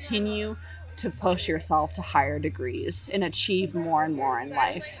can continue to push yourself to higher degrees and achieve more and more in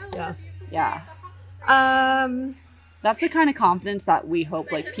life. That's the kind of confidence that we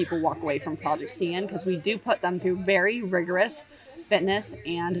hope like people walk away from Project C in, because we do put them through very rigorous fitness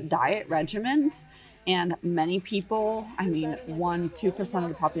and diet regimens, and many people, 1-2% of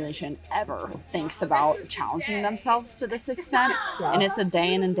the population ever thinks about challenging themselves to this extent, and it's a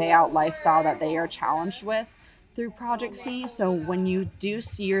day in and day out lifestyle that they are challenged with through Project C. So when you do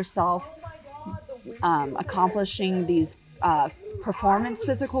see yourself accomplishing these performance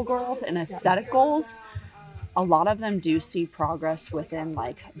physical goals and aesthetic goals, a lot of them do see progress within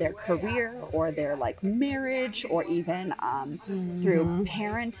like their career or their like marriage, or even through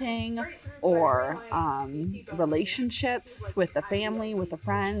parenting or relationships with the family, with the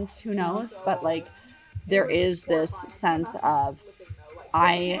friends, who knows. But like there is this sense of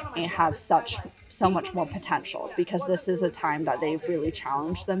I have so much more potential, because this is a time that they've really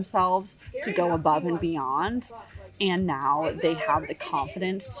challenged themselves to go above and beyond. And now they have the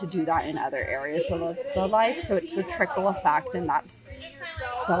confidence to do that in other areas of their life. So it's a trickle effect, and that's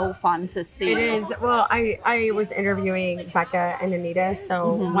so fun to see. It is. Well, I was interviewing Becca and Anita.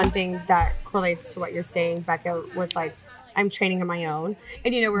 So one thing that correlates to what you're saying, Becca was like, I'm training on my own.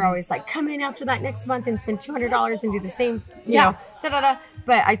 And, we're always like, come in after that next month and spend $200 and do the same, you know, da-da-da.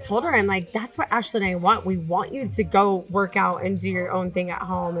 But I told her, I'm like, that's what Ashley and I want. We want you to go work out and do your own thing at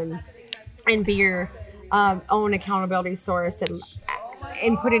home and be your own accountability source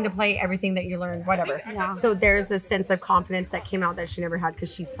and put into play everything that you learned, whatever. So there's a sense of confidence that came out that she never had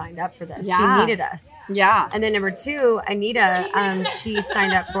because she signed up for this. She needed us. And then number 2, Anita, she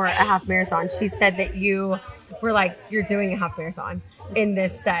signed up for a half marathon. She said that you were like, you're doing a half marathon in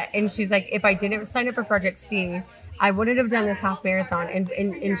this set. And she's like, if I didn't sign up for Project C, I wouldn't have done this half marathon. And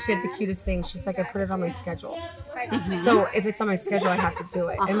she had the cutest thing. She's like, I put it on my schedule. So if it's on my schedule, I have to do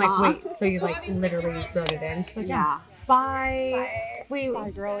it. I'm like, wait, so you like literally wrote it in? She's like, bye.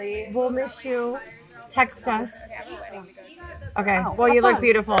 Bye, girlie. We'll miss you. Text us. Okay. Well, you look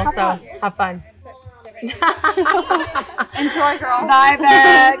beautiful, so have fun. Enjoy, girl. Bye,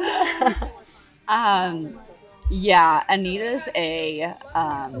 Beck. Anita's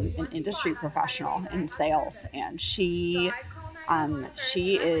an industry professional in sales, and she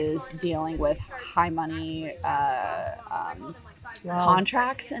is dealing with high money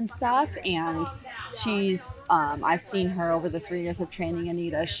contracts and stuff, and she's I've seen her over the 3 years of training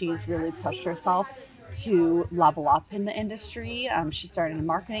Anita. She's really pushed herself to level up in the industry. She started in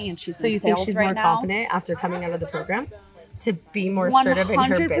marketing, and she's in sales right now. So you think she's more confident after coming out of the program to be more assertive in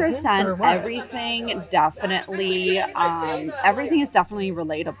her business, or what? Everything is definitely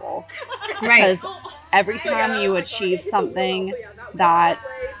relatable, because every time you achieve something that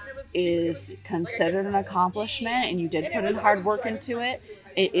is considered an accomplishment and you did put in hard work into it,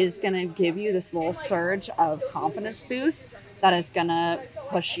 it is going to give you this little surge of confidence boost that is going to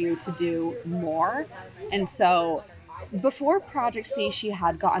push you to do more. And so before Project C, she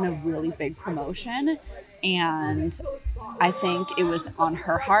had gotten a really big promotion, and I think it was on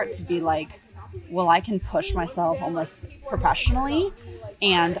her heart to be like, well, I can push myself almost professionally,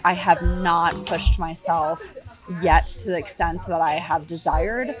 and I have not pushed myself yet to the extent that I have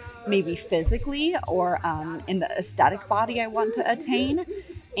desired, maybe physically or in the aesthetic body I want to attain.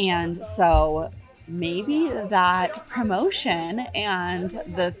 And so maybe that promotion and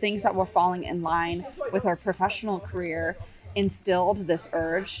the things that were falling in line with our professional career instilled this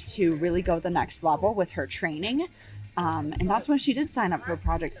urge to really go the next level with her training. And that's when she did sign up for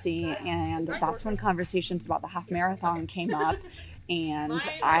Project C, and that's when conversations about the half marathon came up. and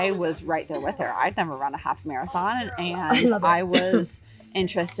I was right there with her. I'd never run a half marathon, and I was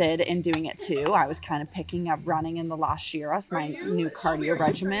interested in doing it too. I was kind of picking up running in the last year as my new cardio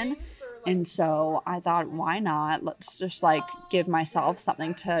regimen. And so I thought, why not? Let's just like give myself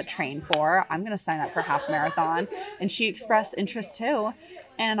something to train for. I'm going to sign up for half marathon. And she expressed interest too.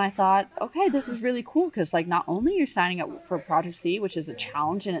 And I thought, okay, this is really cool because like not only you're signing up for Project C, which is a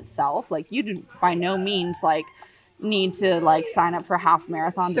challenge in itself, like you do by no means like need to like sign up for half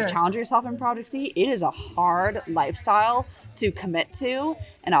marathon to challenge yourself in Project C. It is a hard lifestyle to commit to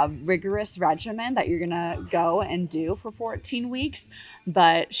and a rigorous regimen that you're gonna go and do for 14 weeks.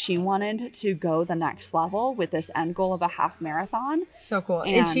 But she wanted to go the next level with this end goal of a half marathon. So cool.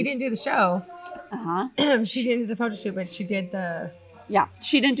 And she didn't do the show. She didn't do the photo shoot, but she did the... Yeah,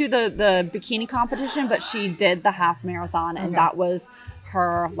 she didn't do the bikini competition, but she did the half marathon, and that was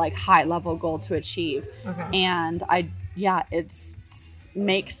her like high level goal to achieve. And it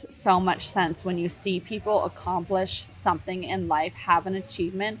makes so much sense when you see people accomplish something in life, have an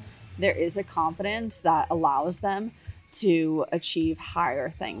achievement. There is a confidence that allows them to achieve higher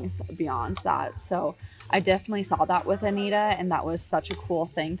things beyond that. So I definitely saw that with Anita, and that was such a cool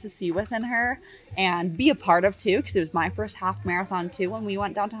thing to see within her and be a part of too, because it was my first half marathon too when we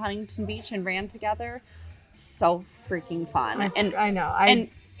went down to Huntington Beach and ran together. So freaking fun. And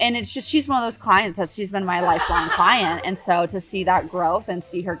it's just, she's one of those clients that she's been my lifelong client. And so to see that growth and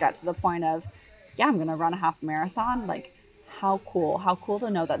see her get to the point of, yeah, I'm going to run a half marathon. Like how cool to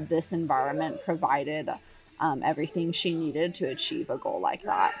know that this environment provided everything she needed to achieve a goal like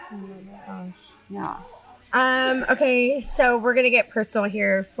that. Oh my gosh. Yeah. Okay, so we're gonna get personal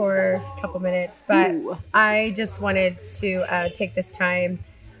here for a couple minutes, but I just wanted to take this time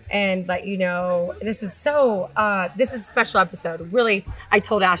and let you know this is a special episode. Really, I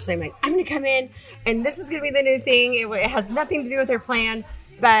told Ashley, I'm like, I'm gonna come in, and this is gonna be the new thing. It has nothing to do with her plan,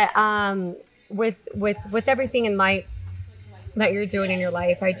 but with everything in light that you're doing in your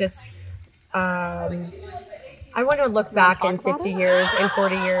life, I just I want to look back in 50 years and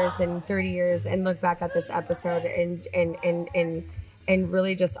 40 years and 30 years and look back at this episode and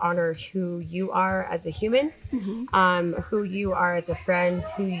really just honor who you are as a human, who you are as a friend,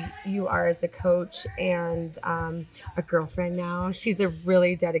 who you are as a coach, and a girlfriend now. She's a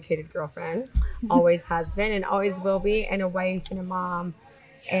really dedicated girlfriend, always has been and always will be, and a wife and a mom.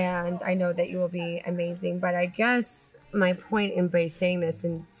 And I know that you will be amazing. But I guess my point in by saying this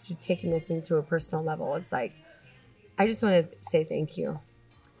and taking this into a personal level is like, I just want to say thank you.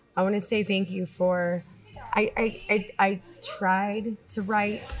 I want to say thank you for, I tried to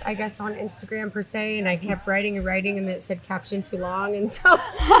write, I guess, on Instagram per se, and I kept writing and it said caption too long. And so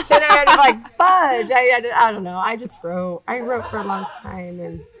then I had to like fudge. I don't know. I wrote for a long time,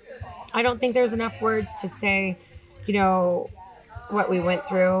 and I don't think there's enough words to say, you know, what we went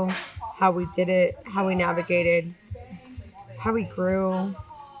through, how we did it, how we navigated, how we grew,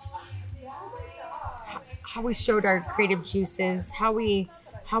 how we showed our creative juices, how we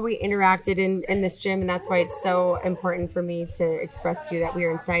interacted in this gym. And that's why it's so important for me to express to you that we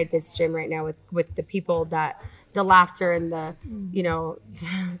are inside this gym right now with the people, that the laughter and the, you know,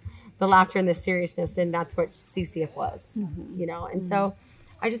 the laughter and the seriousness. And that's what CCF was, you know? And so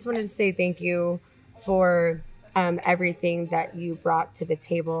I just wanted to say thank you for everything that you brought to the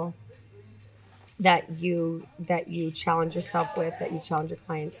table, that you challenge yourself with, that you challenge your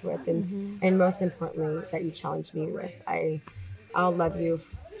clients with, and most importantly, that you challenge me with. I'll love you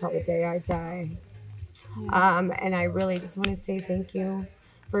till the day I die. And I really just want to say thank you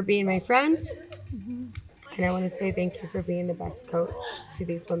for being my friend. And I want to say thank you for being the best coach to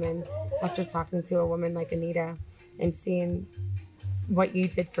these women after talking to a woman like Anita and seeing what you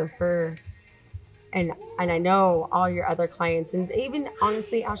did for her. And I know all your other clients, and even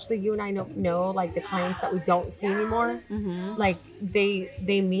honestly, Ashley, you and I know like the clients that we don't see anymore, like they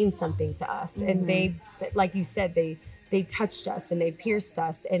mean something to us, and they, like you said, they touched us and they pierced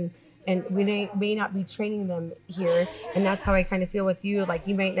us, and we may not be training them here, and that's how I kind of feel with you. Like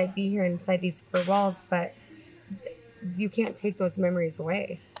you might not be here inside these four walls, but you can't take those memories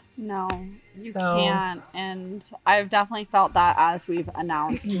away. No, you can't. And I've definitely felt that as we've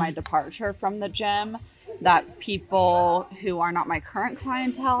announced my departure from the gym, that people who are not my current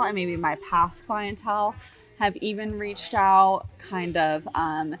clientele and maybe my past clientele have even reached out kind of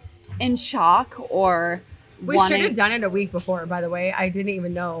in shock or we should have done it a week before, by the way. I didn't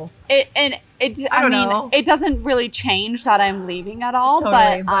even know. I mean, it doesn't really change that I'm leaving at all,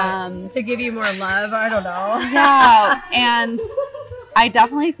 totally, but to give you more love, I don't know. Yeah, and I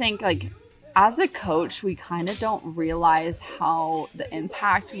definitely think, like, as a coach, we kind of don't realize how the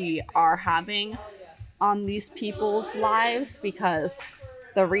impact we are having on these people's lives, because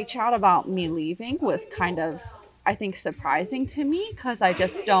the reach out about me leaving was kind of, I think, surprising to me, because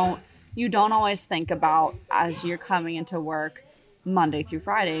you don't always think about, as you're coming into work Monday through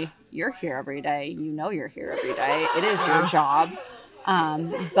Friday, you're here every day. You know you're here every day. It is your job.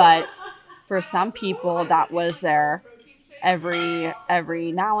 But for some people, that was their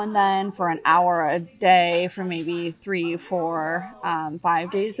every now and then for an hour a day for maybe 3, 4,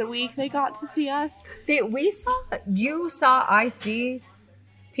 5 days a week they got to see us. I see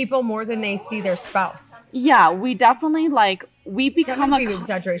people more than they see their spouse. Yeah, we definitely we become that might be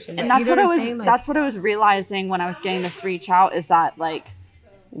exaggeration, and that's you know what I'm saying? that's what I was realizing when I was getting this reach out, is that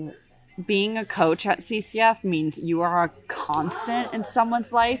being a coach at CCF means you are a constant in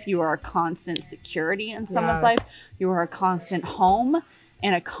someone's life. You are a constant security in someone's life. You are a constant home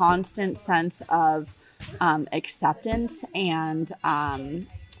and a constant sense of acceptance and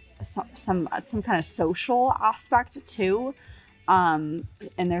some kind of social aspect too. And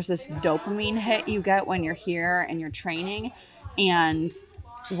there's this dopamine hit you get when you're here and you're training. And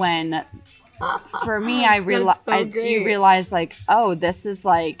when, for me, you realize oh, this is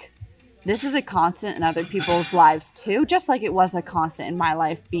a constant in other people's lives too, just like it was a constant in my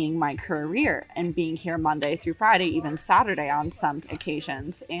life, being my career and being here Monday through Friday, even Saturday on some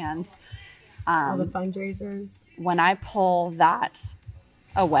occasions. And all the fundraisers. When I pull that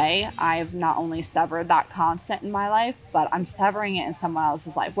away, I've not only severed that constant in my life, but I'm severing it in someone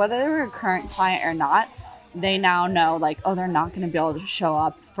else's life. Whether they're a current client or not, they now know oh, they're not going to be able to show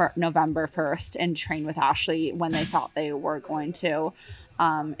up for November 1st and train with Ashley when they thought they were going to.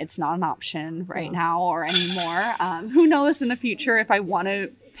 It's not an option right now or anymore. Who knows in the future if I want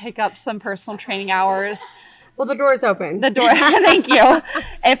to pick up some personal training hours. Well, the door's open. The door. Thank you.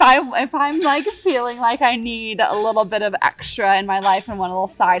 If I'm feeling like I need a little bit of extra in my life and want a little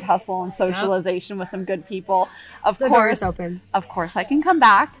side hustle and socialization with some good people, the door's open. Of course, I can come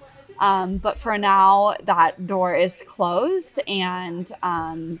back. But for now, that door is closed, and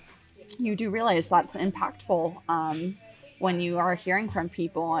you do realize that's impactful when you are hearing from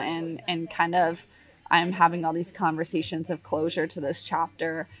people and kind of, I'm having all these conversations of closure to this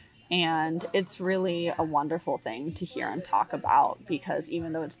chapter. And it's really a wonderful thing to hear and talk about, because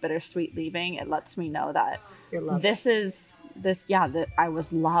even though it's bittersweet leaving, it lets me know that that I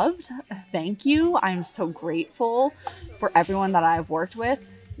was loved. Thank you. I'm so grateful for everyone that I've worked with.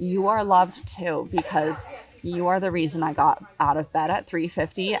 You are loved too, because you are the reason I got out of bed at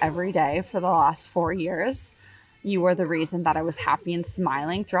 3:50 every day for the last 4 years. You were the reason that I was happy and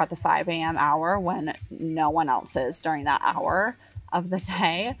smiling throughout the 5 a.m. hour when no one else is during that hour of the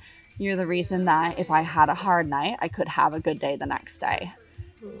day. You're the reason that if I had a hard night, I could have a good day the next day,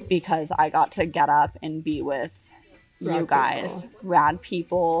 because I got to get up and be with you guys, rad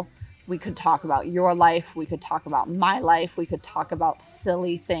people. We could talk about your life. We could talk about my life. We could talk about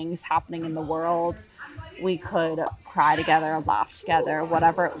silly things happening in the world. We could cry together, laugh together,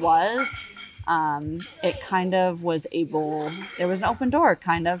 whatever it was. It kind of was there was an open door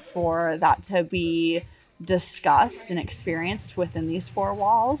kind of for that to be discussed and experienced within these 4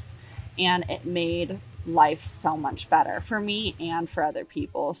 walls. And it made life so much better for me and for other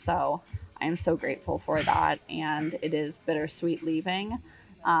people. So I'm so grateful for that. And it is bittersweet leaving.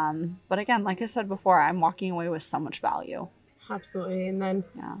 But again, like I said before, I'm walking away with so much value. Absolutely. And then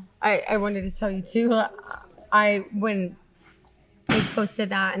I wanted to tell you too, when I posted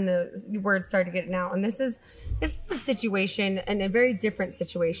that and the word started getting out, and this is a situation, and a very different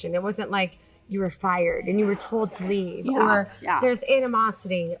situation. It wasn't like you were fired and you were told to leave, or there's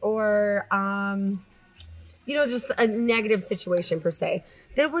animosity, or just a negative situation per se.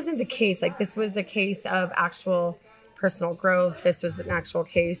 That wasn't the case. This was a case of actual personal growth. This was an actual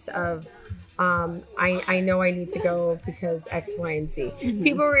case of I know I need to go because X, Y, and Z. Mm-hmm.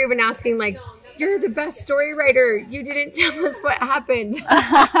 People were even asking, you're the best story writer. You didn't tell us what happened.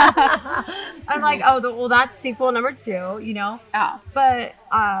 I'm like, that's sequel number 2, Yeah. But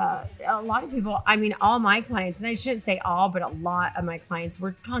a lot of people, all my clients, and I shouldn't say all, but a lot of my clients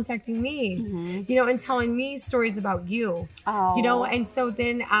were contacting me, mm-hmm. And telling me stories about you, and so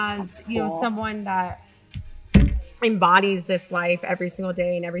then as, someone that embodies this life every single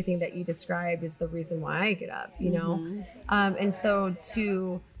day, and everything that you described is the reason why I get up, mm-hmm. And so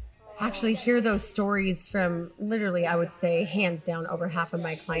to actually hear those stories from literally, I would say hands down over half of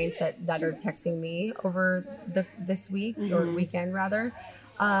my clients that are texting me over this week, mm-hmm. or weekend rather,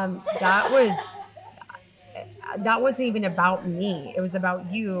 that wasn't even about me. It was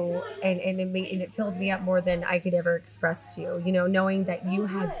about you, and it filled me up more than I could ever express to you, knowing that you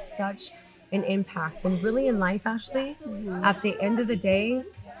had such an impact. And really in life, Ashley, mm-hmm. at the end of the day,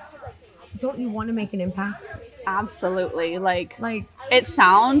 don't you want to make an impact? Absolutely. Like Like, it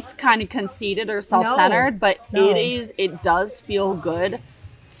sounds kind of conceited or self-centered, but No. it does feel good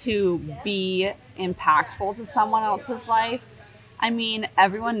to be impactful to someone else's life. I mean,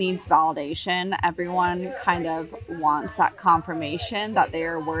 everyone needs validation. Everyone kind of wants that confirmation that they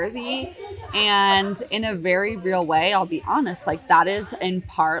are worthy. And in a very real way, I'll be honest, like that is in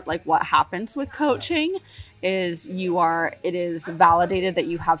part like what happens with coaching is it is validated that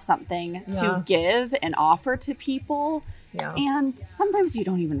you have something to give and offer to people. yeah. And sometimes you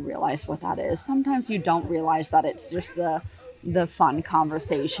don't even realize what that is. Sometimes you don't realize that it's just the fun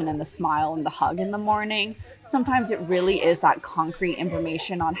conversation and the smile and the hug in the morning. Sometimes it really is that concrete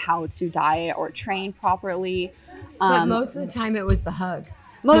information on how to diet or train properly. But most of the time it was the hug.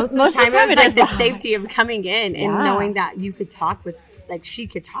 Most of the time it was it like is the the hug. safety of coming in and Yeah. knowing that you could talk with, like she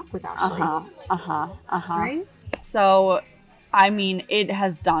could talk with Ashley. Right? So, I mean, it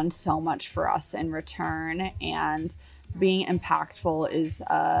has done so much for us in return, and being impactful is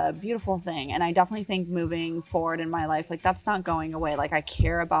a beautiful thing. And I definitely think moving forward in my life, like that's not going away. Like I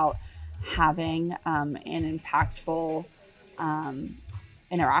care about having an impactful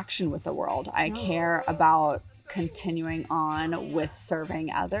interaction with the world. I care about continuing on with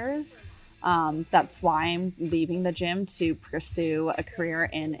serving others. That's why I'm leaving the gym to pursue a career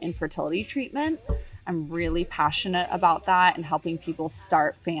in infertility treatment. I'm really passionate about that and helping people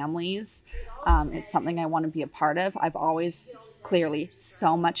start families. It's something I want to be a part of. I've always clearly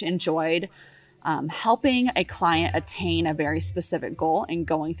so much enjoyed helping a client attain a very specific goal and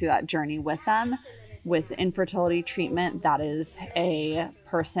going through that journey with them. With infertility treatment, that is a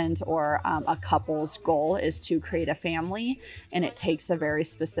person's or a couple's goal is to create a family, and it takes a very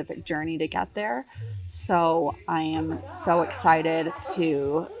specific journey to get there. So I am so excited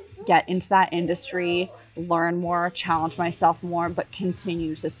to get into that industry, learn more, challenge myself more, but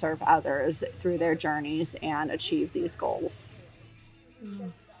continue to serve others through their journeys and achieve these goals.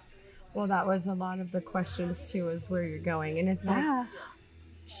 Well, that was a lot of the questions too, is where you're going. And it's like,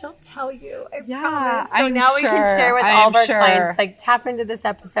 she'll tell you. I promise. So I'm now we can sure. share with I'm all of our sure. clients. Like tap into this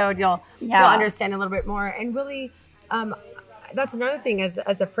episode, you'll Yeah. understand a little bit more. And really, that's another thing. As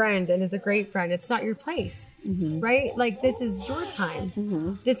a friend and as a great friend, it's not your place, right? Like this is your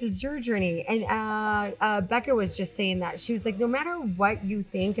time. This is your journey. And Becca was just saying that she was like, no matter what you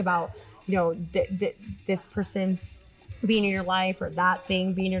think about, you know, this person being in your life or that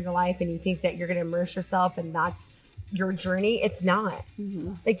thing being in your life, and you think that you're going to immerse yourself and that's your journey, it's not.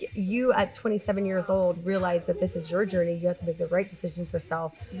 Like you at 27 years old realize that this is your journey. You have to make the right decision for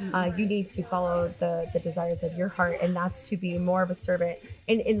self. You need to follow the desires of your heart, and that's to be more of a servant.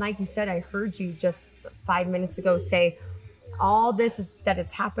 And like you said, I heard you just 5 minutes ago say all this that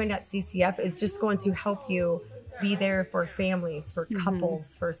it's happened at CCF is just going to help you be there for families, for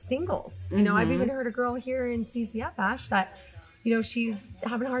couples, for singles. You know, I've even heard a girl here in CCF, Ash, that you know, she's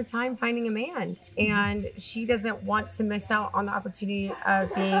having a hard time finding a man, and she doesn't want to miss out on the opportunity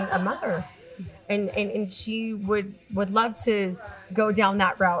of being a mother. And she would love to go down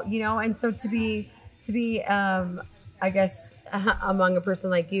that route, you know? And so to be I guess among a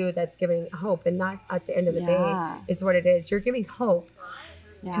person like you that's giving hope, and not at the end of the day is what it is. You're giving hope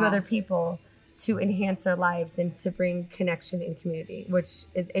to other people to enhance their lives and to bring connection and community, which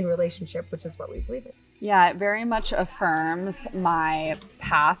is in relationship, which is what we believe in. Yeah, it very much affirms my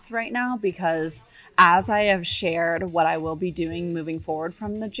path right now, because as I have shared what I will be doing moving forward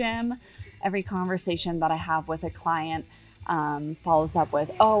from the gym, every conversation that I have with a client follows up with,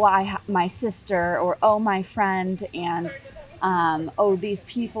 oh, my sister, or oh, my friend, and oh, these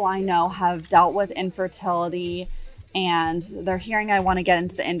people I know have dealt with infertility and they're hearing I want to get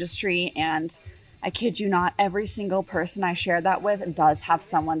into the industry. And I kid you not, every single person I share that with does have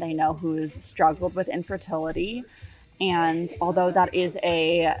someone they know who's struggled with infertility. And although that is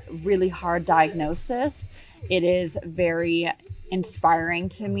a really hard diagnosis, it is very inspiring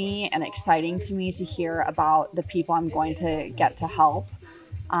to me and exciting to me to hear about the people I'm going to get to help.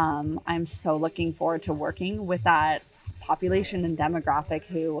 I'm so looking forward to working with that population and demographic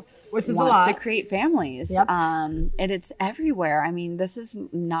who wants to create families. Yep. And it's everywhere. I mean, this is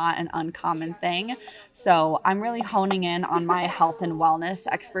not an uncommon thing. So I'm really honing in on my health and wellness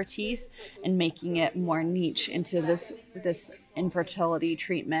expertise and making it more niche into this infertility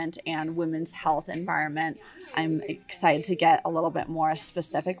treatment and women's health environment. I'm excited to get a little bit more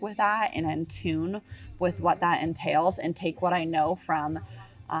specific with that and in tune with what that entails, and take what I know from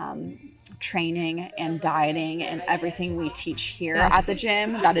training and dieting and everything we teach here at the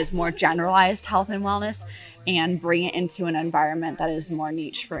gym that is more generalized health and wellness, and bring it into an environment that is more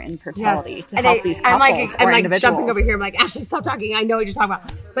niche for infertility to And help these couples I'm or like individuals. jumping over here. I'm like, Ashley, stop talking. I know what you're talking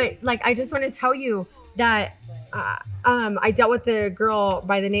about. But like, I just want to tell you that I dealt with a girl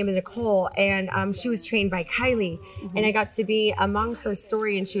by the name of Nicole, and she was trained by Kylie, and I got to be among her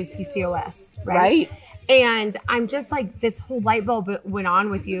story, and she was PCOS, right? And I'm just like, this whole light bulb went on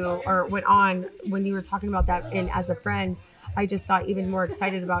with you, or went on when you were talking about that. And as a friend, I just got even more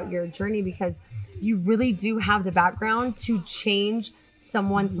excited about your journey, because you really do have the background to change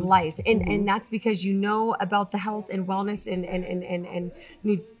someone's life. And that's because you know about the health and wellness and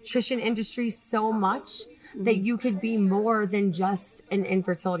nutrition industry so much that you could be more than just an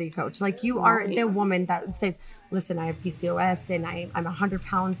infertility coach. Like, you are the woman that says, listen, I have PCOS and I'm 100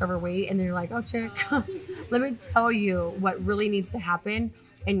 pounds overweight. And then you're like, oh, chick, let me tell you what really needs to happen.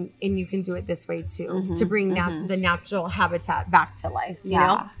 And you can do it this way too, to bring the natural habitat back to life, you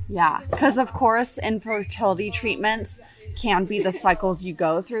know? Yeah. Because of course, infertility treatments can be the cycles you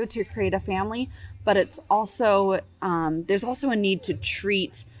go through to create a family, but it's also, there's also a need to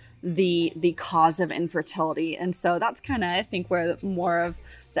treat the cause of infertility. And so that's kind of, I think, where more of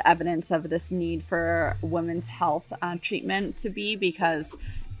the evidence of this need for women's health treatment to be, because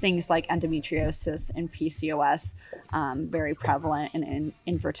things like endometriosis and PCOS, very prevalent in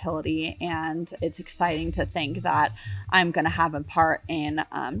infertility. And it's exciting to think that I'm going to have a part in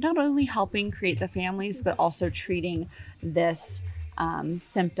not only helping create the families, but also treating this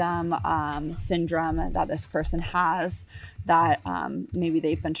symptom, syndrome that this person has, that maybe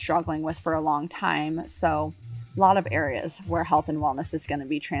they've been struggling with for a long time. So a lot of areas where health and wellness is going to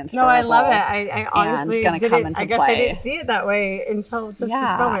be transferable. No, I love it. I honestly and come into I guess play. I didn't see it that way until just this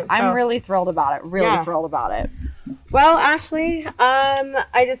moment. So. I'm really thrilled about it. Thrilled about it. Well, Ashley,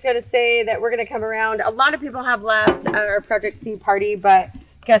 I just got to say that we're going to come around. A lot of people have left our Project C party, but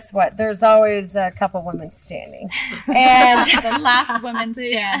guess what? There's always a couple women standing. And the last woman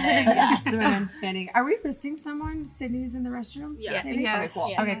standing. yes, the women standing. Are we missing someone? Sydney's in the restroom? Yeah. Yes.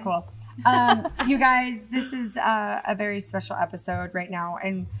 Yes. Okay, cool. You guys, this is a very special episode right now,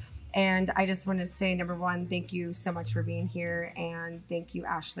 and I just want to say, number one, thank you so much for being here, and thank you,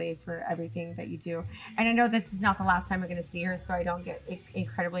 Ashley, for everything that you do. And I know this is not the last time I'm going to see her, so I don't get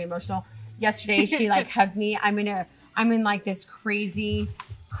incredibly emotional. Yesterday, she like hugged me. I'm in like this crazy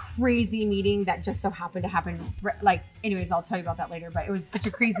meeting that just so happened to happen. Like, anyways, I'll tell you about that later. But it was such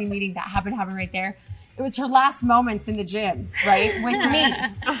a crazy meeting that happened to happen right there. It was her last moments in the gym, right, with me,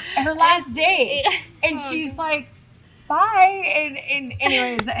 her last day, and she's like, "Bye." And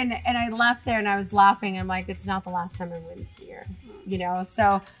anyways, and I left there, and I was laughing. I'm like, it's not the last time I'm going to see her, you know.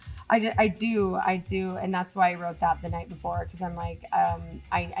 So I do, and that's why I wrote that the night before, because I'm like,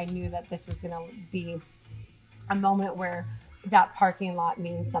 I knew that this was going to be a moment where that parking lot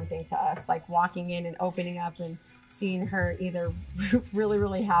means something to us, like walking in and opening up and seeing her either really,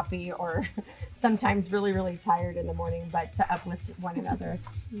 really happy or sometimes really, really tired in the morning, but to uplift one another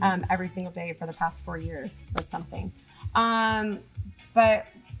every single day for the past 4 years was something. But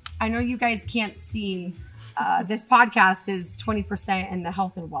I know you guys can't see, this podcast is 20% in the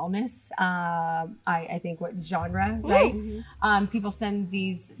health and wellness. I think what genre, right? People send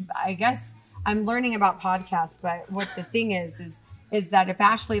these, I guess I'm learning about podcasts, but what the thing is that if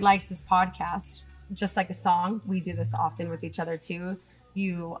Ashley likes this podcast, just like a song, we do this often with each other too.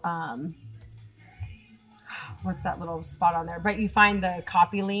 You, what's that little spot on there? But you find the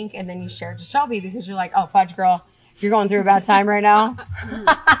copy link and then you share it to Shelby, because you're like, oh, fudge girl, you're going through a bad time right now.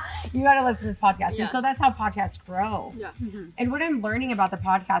 You got to listen to this podcast. Yeah. And so that's how podcasts grow. Yeah. And what I'm learning about the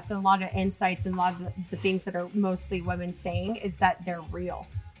podcast, and a lot of insights and a lot of the things that are mostly women saying, is that they're real.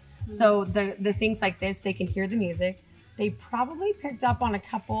 So the things like this, they can hear the music. They probably picked up on a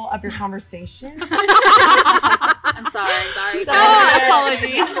couple of your conversations. I'm sorry.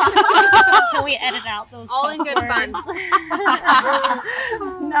 Apologies. Can we edit out those? All in good fun.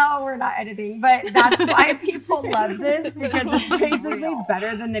 No, we're not editing, but that's why people love this, because it's basically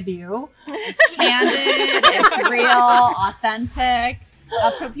better than The View. It's candid, it's real, authentic.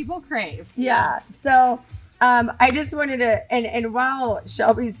 That's what people crave. Yeah. So I just wanted to, and while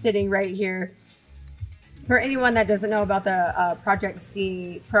Shelby's sitting right here, for anyone that doesn't know about the Project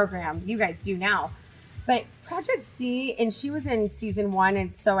C program, you guys do now. But Project C, and she was in season 1, and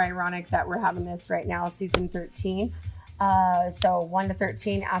it's so ironic that we're having this right now, season 13. So 1 to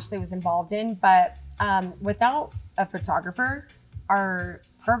 13, Ashley was involved in. But without a photographer, our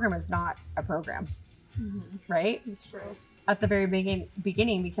program is not a program, right? It's true. At the very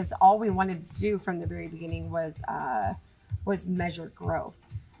beginning, because all we wanted to do from the very beginning was measure growth.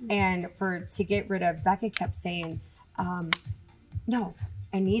 And to get rid of, Becca kept saying, no,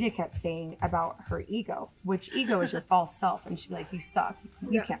 Anita kept saying about her ego, which ego is your false self. And she'd be like, you suck.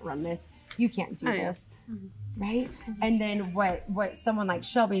 You can't run this. You can't do this. Right? And then what someone like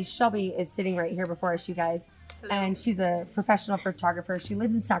Shelby is sitting right here before us, you guys. And she's a professional photographer. She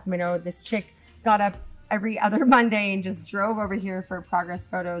lives in Sacramento. This chick got up every other Monday and just drove over here for progress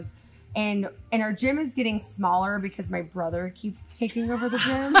photos. And our gym is getting smaller because my brother keeps taking over the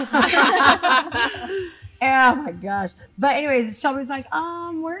gym. Oh my gosh. But anyways, Shelby's like,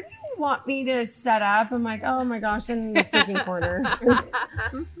 where do you want me to set up? I'm like, oh my gosh, in the freaking corner.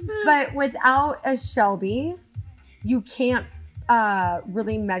 But without a Shelby, you can't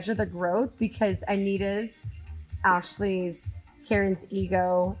really measure the growth because Anita's, Ashley's, Karen's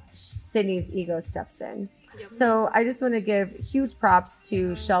ego, Sydney's ego steps in. So I just want to give huge props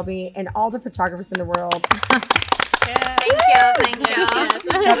to Shelby and all the photographers in the world. Thank you.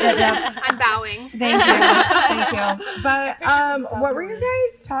 I'm bowing. Thank you. But what were you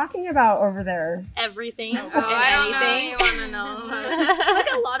guys talking about over there? Everything. Oh, I don't know. You want to know?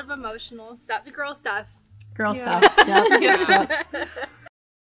 Like a lot of emotional stuff, the girl stuff. Girl stuff. Yep.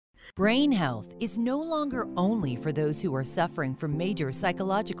 Brain health is no longer only for those who are suffering from major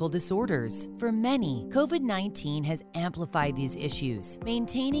psychological disorders. For many, COVID-19 has amplified these issues.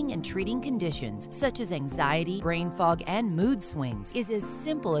 Maintaining and treating conditions such as anxiety, brain fog, and mood swings is as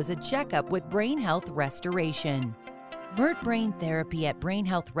simple as a checkup with Brain Health Restoration. Mert Brain Therapy at Brain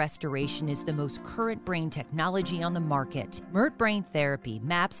Health Restoration is the most current brain technology on the market. Mert Brain Therapy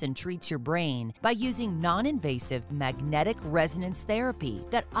maps and treats your brain by using non-invasive magnetic resonance therapy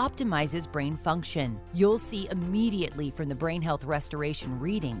that optimizes brain function. You'll see immediately from the Brain Health Restoration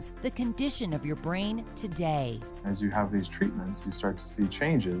readings the condition of your brain today. As you have these treatments, you start to see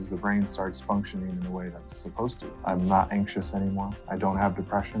changes. The brain starts functioning in the way that it's supposed to. I'm not anxious anymore. I don't have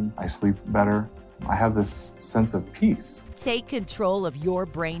depression. I sleep better. I have this sense of peace. Take control of your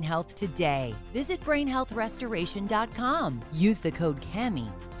brain health today. Visit brainhealthrestoration.com. Use the code CAMI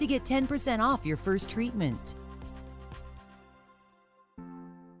to get 10% off your first treatment.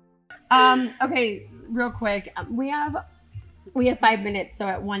 Okay, real quick. We have 5 minutes, so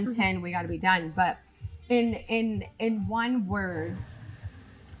at 1:10 we got to be done. But in one word,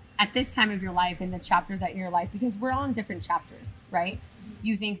 at this time of your life, in the chapter that in your life, because we're all in different chapters, right?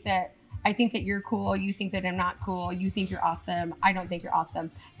 You think that I think that you're cool. You think that I'm not cool. You think you're awesome. I don't think you're awesome.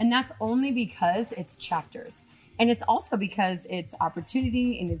 And that's only because it's chapters. And it's also because it's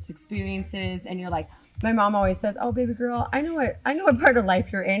opportunity and it's experiences. And you're like, my mom always says, oh, baby girl, I know what part of life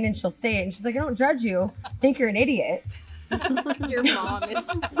you're in. And she'll say it. And she's like, I don't judge you. I think you're an idiot. Your mom is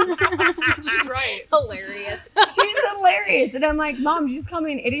She's right. hilarious. She's hilarious. And I'm like, Mom, did you just call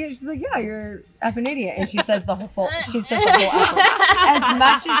me an idiot? She's like, yeah, you're effing idiot. And she says the whole alphabet. As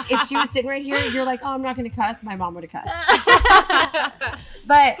much as if she was sitting right here, you're like, oh, I'm not going to cuss. My mom would have cussed.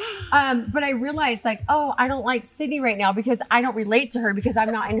 But I realized like, oh, I don't like Sydney right now because I don't relate to her because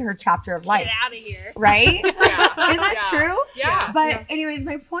I'm not in her chapter of life. Get out of here. Right? Isn't that true? Yeah. But anyways,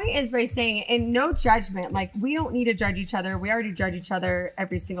 my point is by saying, and no judgment, like we don't need to judge each other. We already judge each other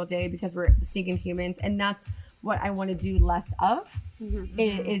every single day because we're stinking humans. And that's what I want to do less of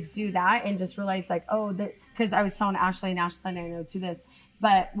is do that and just realize like, oh, that because I was telling Ashley and I know to this,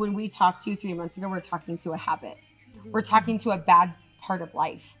 but when we talked to you 3 months ago, we're talking to a habit. We're talking to a bad part of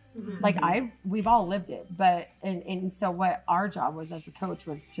life. Like we've all lived it, but and so what our job was as a coach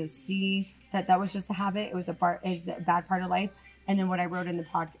was to see that was just a habit. It was a bad part of life. And then what I wrote in the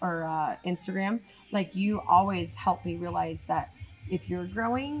Instagram, like you always help me realize that if you're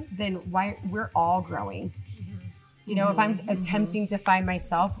growing, then we're all growing. You know, if I'm attempting to find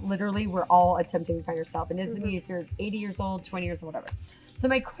myself, literally we're all attempting to find yourself. And it doesn't mean if you're 80 years old, 20 years old, whatever. So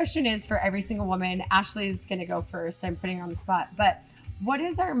my question is for every single woman, Ashley's going to go first. I'm putting her on the spot, but what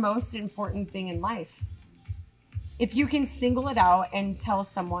is our most important thing in life? If you can single it out and tell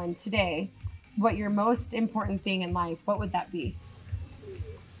someone today what your most important thing in life, what would that be?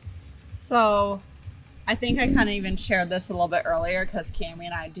 So I think I kind of even shared this a little bit earlier because Cami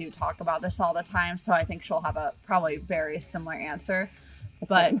and I do talk about this all the time. So I think she'll have a probably very similar answer.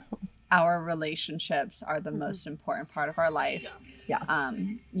 But our relationships are the most important part of our life. Yeah.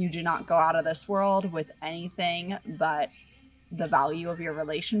 You do not go out of this world with anything but the value of your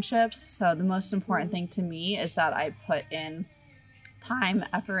relationships. So the most important thing to me is that I put in time,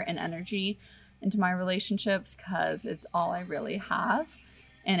 effort, and energy into my relationships because it's all I really have.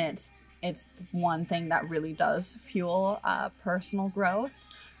 And it's one thing that really does fuel personal growth.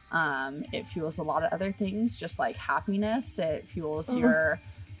 It fuels a lot of other things, just like happiness. It fuels your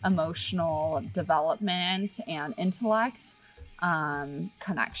emotional development and intellect.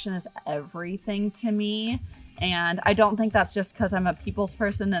 Connection is everything to me. And I don't think that's just because I'm a people's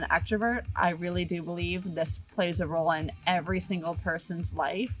person and extrovert. I really do believe this plays a role in every single person's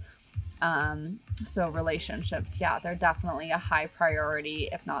life. So relationships, yeah, they're definitely a high priority,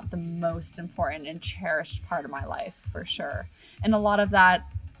 if not the most important and cherished part of my life, for sure. And a lot of that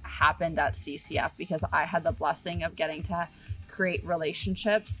happened at CCF because I had the blessing of getting to create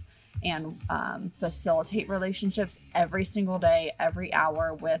relationships and facilitate relationships every single day, every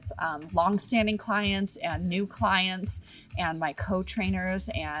hour with long-standing clients and new clients and my co-trainers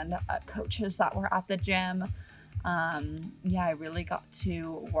and coaches that were at the gym. Yeah, I really got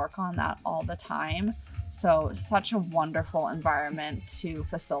to work on that all the time. So such a wonderful environment to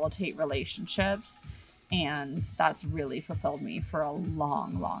facilitate relationships. And that's really fulfilled me for a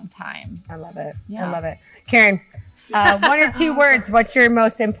long, long time. I love it. Yeah. I love it. Karen, 1 or 2 words. What's your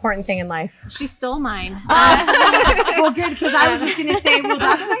most important thing in life? She stole mine. Well, good, because I was just going to say, well,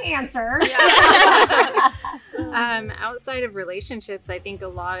 that's my answer. Outside of relationships, I think a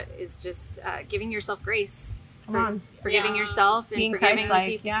lot is just giving yourself grace. Forgiving yourself and being forgiving Christ-like.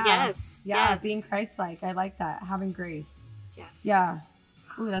 people. Yeah. Yes. Yeah, yes. being Christ-like. I like that. Having grace. Yes. Yeah.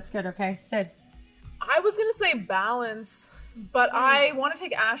 Ooh, that's good. Okay, Sid. I was gonna say balance, but I want to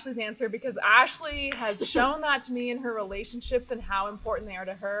take Ashley's answer because Ashley has shown that to me in her relationships and how important they are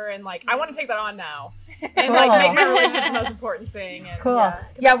to her, and like I want to take that on now and like make my relationship the most important thing. And, Cool.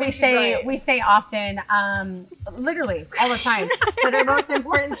 Yeah, we say often, literally all the time, that our most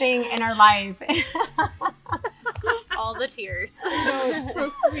important thing in our life. All the tears. No, it's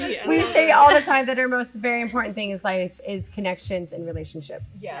so sweet. We say all the time that our most very important thing in life is connections and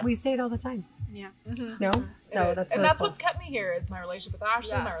relationships. Yes. We say it all the time. Yeah. No? It So is. that's and really that's cool. what's kept me here is my relationship with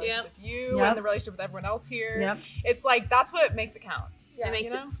Ashley, my relationship with you, Yep. and the relationship with everyone else here. Yep. It's like that's what makes it count. It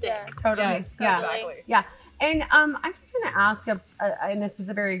makes it stick. Totally. Yes, Yeah. exactly. Yeah. And I'm just going to ask, and this is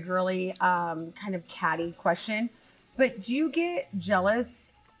a very girly, kind of catty question, but do you get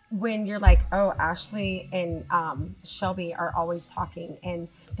jealous when you're like, oh, Ashley and Shelby are always talking and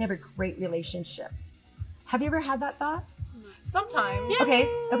they have a great relationship? Have you ever had that thought? Sometimes.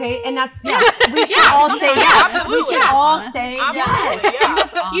 Okay. And that's, yes. We should all say yes. Absolutely. We should all say Absolutely, yes.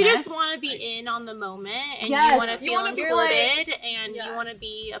 yeah. You just want to be in on the moment, and Yes. you want to feel wanna be included, and you want to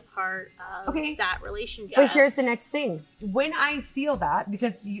be a part of Okay. that relationship. But here's the next thing. When I feel that,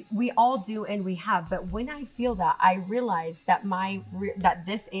 because we all do and we have, but when I feel that, I realize that that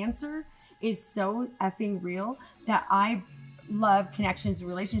this answer is so effing real that I love connections and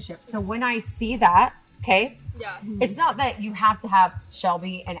relationships. So when I see that, okay, Yeah. it's not that you have to have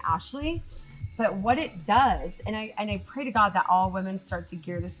Shelby and Ashley, but what it does, and I pray to God that all women start to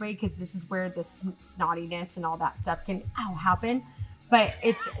gear this way, because this is where the snottiness and all that stuff can happen. But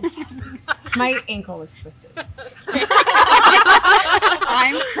it's my ankle is twisted.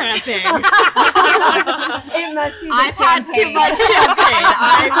 I'm cramping. It must be the I've had too champagne. much champagne.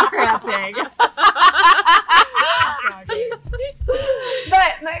 I'm cramping.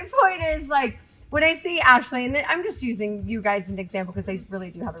 But my point is, like, when I see Ashley, and I'm just using you guys as an example because they really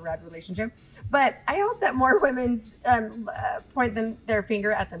do have a rad relationship, but I hope that more women point their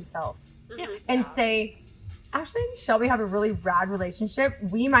finger at themselves and say, Ashley and Shelby have a really rad relationship.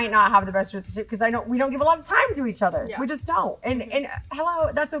 We might not have the best relationship because we don't give a lot of time to each other. Yeah. We just don't. And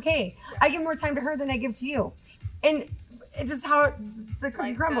hello, that's okay. Yeah. I give more time to her than I give to you. And it's just how the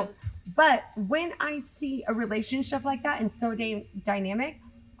cookie crumbles. Goes. But when I see a relationship like that and so dynamic,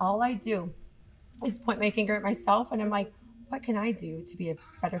 all I do is point my finger at myself and I'm like, what can I do to be a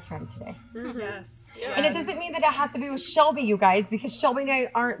better friend today? Yes. And it doesn't mean that it has to be with Shelby, you guys, because Shelby and I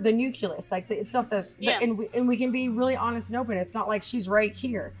aren't the nucleus. Like, it's not and we can be really honest and open. It's not like she's right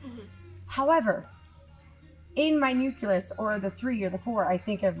here. However, in my nucleus, or the 3 or the 4, I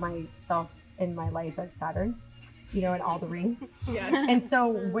think of myself in my life as Saturn, and all the rings. Yes. And so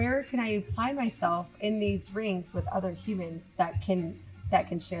where can I apply myself in these rings with other humans that can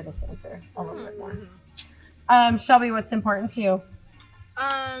share this answer a little bit more? Shelby, what's important to you?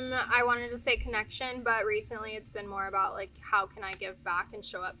 I wanted to say connection, but recently it's been more about like how can I give back and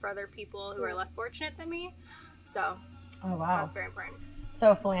show up for other people who are less fortunate than me. So Oh wow. that's very important.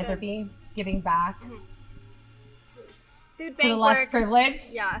 So philanthropy, giving back Food to the bank less work.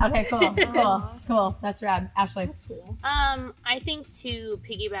 privileged. Yeah. Okay, cool. That's rad. Ashley. That's cool. I think to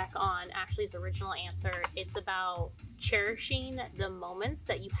piggyback on Ashley's original answer, it's about cherishing the moments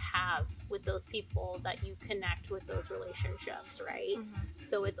that you have with those people that you connect with those relationships, right?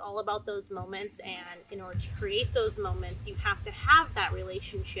 So it's all about those moments, and in order to create those moments, you have to have that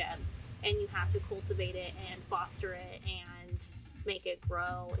relationship, and you have to cultivate it and foster it and make it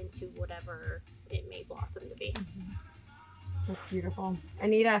grow into whatever it may blossom to be. That's beautiful.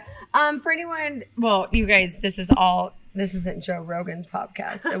 Anita, for anyone, well, you guys, this isn't Joe Rogan's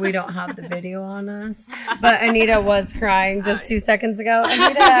podcast, so we don't have the video on us. But Anita was crying just 2 seconds ago.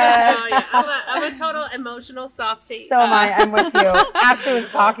 Anita. Oh, yeah. I'm a total emotional softie. So am I. I'm with you. Ashley was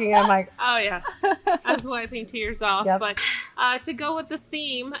talking, and I'm like, oh, yeah. I was wiping tears off. Yep. But to go with the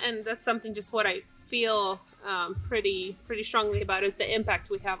theme, and that's something just what I feel pretty strongly about, is the impact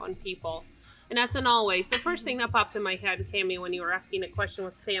we have on people. And that's in all ways. The first thing that popped in my head, Cami, when you were asking the question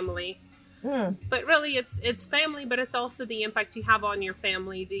was family. But really, it's family, but it's also the impact you have on your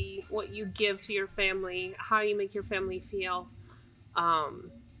family, what you give to your family, how you make your family feel.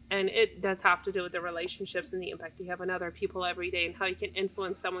 And it does have to do with the relationships and the impact you have on other people every day, and how you can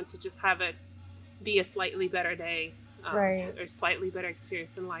influence someone to just have it be a slightly better day, or slightly better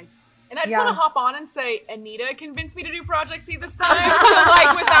experience in life. And I just want to hop on and say, Anita convinced me to do Project C this time. So,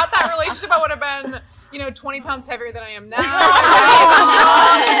 like, without that relationship, I would have been, 20 pounds heavier than I am now. Good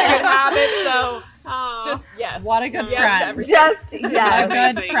habit. So, yes. What a good yes friend. just, yes. A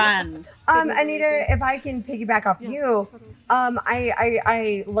good friend. Anita, if I can piggyback off you,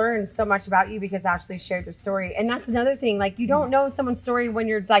 I learned so much about you because Ashley shared your story. And that's another thing. Like, you don't know someone's story when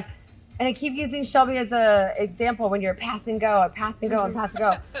you're like, and I keep using Shelby as a example when you're pass and go.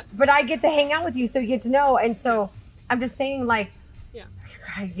 But I get to hang out with you, so you get to know. And so I'm just saying, like,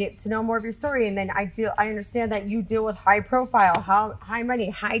 I get to know more of your story, and then I understand that you deal with high profile, high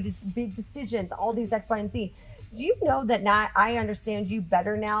money, big decisions, all these X, Y, and Z. Do you know that I understand you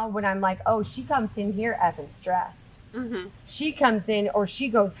better now when I'm like, oh, she comes in here effing stressed. Mm-hmm. She comes in or she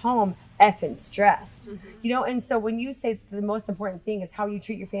goes home effing stressed. Mm-hmm. And so when you say the most important thing is how you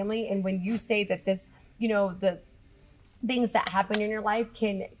treat your family, and when you say that this, the things that happen in your life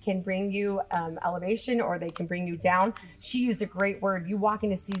can bring you elevation, or they can bring you down. She used a great word. You walk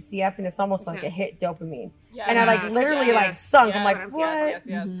into CCF and it's almost like a hit dopamine. Yes. And I literally sunk. I'm like, what?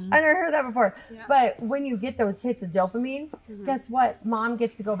 Yes. I never heard that before. Yeah. But when you get those hits of dopamine, guess what? Mom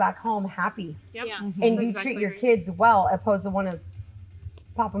gets to go back home happy. Yep. Yeah. Mm-hmm. And you treat your kids well, opposed to want to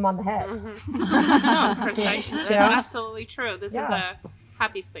pop them on the head. No, precisely. That's absolutely true. This is a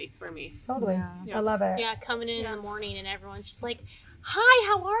happy space for me. Totally. Yeah. I love it. Yeah, coming in the morning and everyone's just like, hi,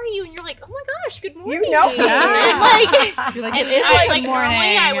 how are you? And you're like, oh my gosh, good morning. You're like,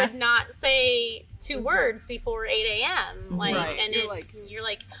 normally I would not say 2 words before 8 a.m. And you're like,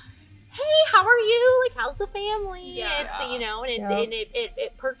 hey, how are you? Like, how's the family? Yeah. It's, and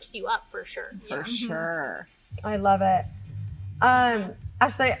it perks you up for sure. For sure. I love it.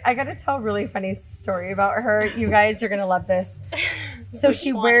 Actually, I got to tell a really funny story about her. You guys are going to love this. So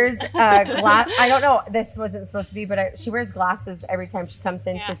she wears glass. I don't know. This wasn't supposed to be, but she wears glasses every time she comes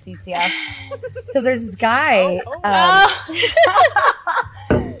into CCF. So there's this guy,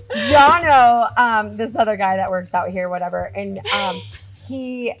 Jono, this other guy that works out here, whatever. And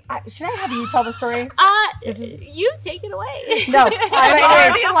should I have you tell the story? You take it away. No. I'm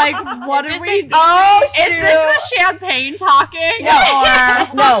already like, what are we doing? Oh, shoot. Is this the champagne talking?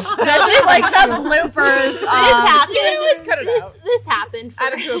 No. This is like the bloopers. This happened. Let's cut it out. This happened.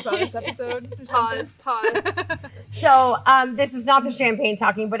 Add it to a bonus episode. Pause. So this is not the champagne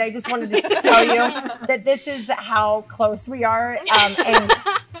talking, but I just wanted to tell you that this is how close we are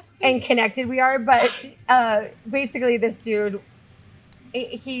and connected we are. But basically this dude,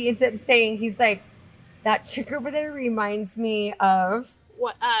 he ends up saying, he's like, that chick over there reminds me of...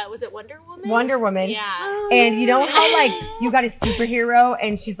 What was it, Wonder Woman? Wonder Woman. Yeah. And you know how, like, you got a superhero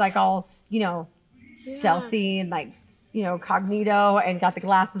and she's like all, stealthy and like, cognito and got the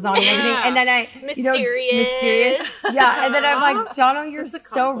glasses on and everything. And then mysterious. Yeah. And then I'm like, Jono, you're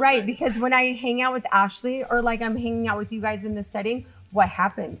so right. Because when I hang out with Ashley, or like I'm hanging out with you guys in this setting, what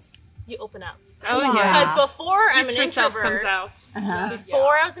happens? You open up. Oh, yeah. Because before I'm an introvert. Comes out.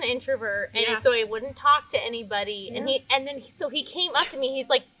 Before I was an introvert, and so I wouldn't talk to anybody. And he came up to me. He's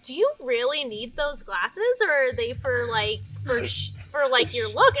like, "Do you really need those glasses, or are they for your look?"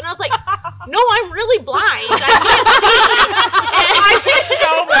 And I was like, "No, I'm really blind. I can't see." I'm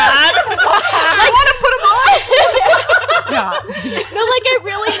so mad. I want to put them on. No, like I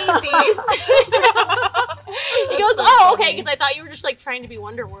really need these. He goes, "Oh, okay," because I thought you were just like trying to be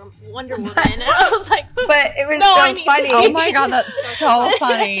Wonder Woman. And I was like, but it was so funny. Oh my god, that's so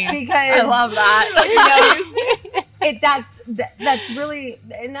funny. Because I love that. That's really,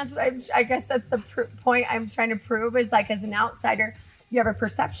 and that's I guess that's the point I'm trying to prove is like, as an outsider, you have a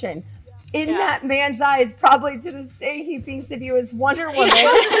perception. In that man's eyes, probably to this day, he thinks of you as Wonder Woman.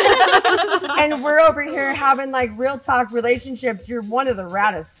 And we're over here having like real talk relationships. You're one of the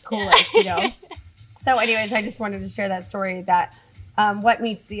raddest, coolest, So anyways, I just wanted to share that story that what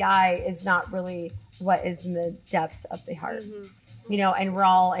meets the eye is not really what is in the depths of the heart. You know, and we're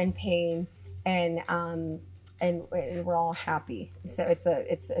all in pain, and we're all happy. So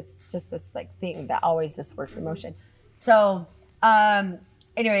it's just this like thing that always just works in motion. So,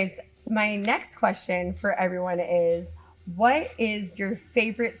 anyways, my next question for everyone is, what is your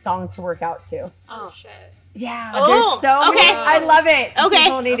favorite song to work out to? Oh shit. Yeah, there's so many. I love it. Okay.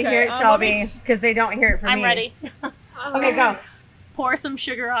 People need to hear it, Shelby, because they don't hear it from me. I'm ready. Okay, go. Pour some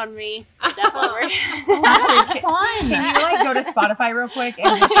sugar on me. Definitely. That's fun. Can you like go to Spotify real quick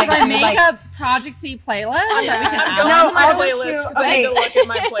and just like do make like a Project C playlist that we can I'm add? going No, to my I was playlist because I had to look at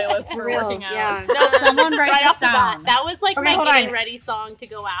my playlist for working out. Yeah. No, Someone write right this off the bat. down. That was like Okay, hold my getting on. ready song to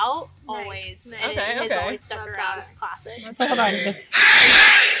go out. Always. Nice. And Okay, it's okay. always stuck around as a classic. So hold on, just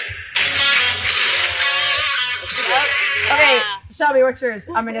okay. Yeah. Shelby, what's yours?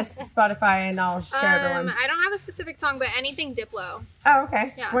 I'm gonna Spotify and I'll share everyone. I don't have a specific song, but anything Diplo. Oh, okay.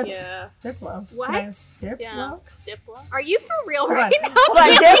 Yeah. What's Yeah. Diplo? What? Nice. Diplo? Yeah. Diplo. Are you for real Hold on. right now? Hold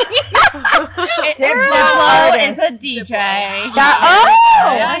on. Diplo Diplo is artist. a DJ. Oh!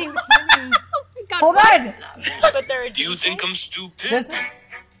 Yeah. God, Hold what? on. But they're a Do you think I'm stupid? This, Do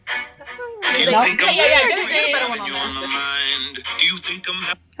you No. think I'm Yeah, weird do when a you're better one when on you're on my mind? Do you think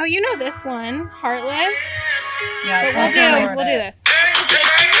I'm Oh, you know this one, Heartless. Yeah, But that's we'll do it. this.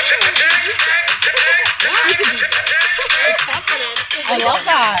 I love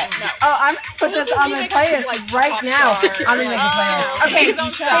that. oh, I'm gonna put this on my playlist right now. I'm gonna make a playlist. Okay, His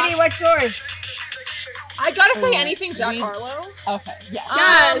own stuff. Sadie, what's yours? I gotta say anything Jack Harlow. Okay. Yeah.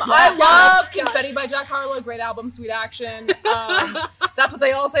 I love Confetti by Jack Harlow. Great album, Sweet Action. That's what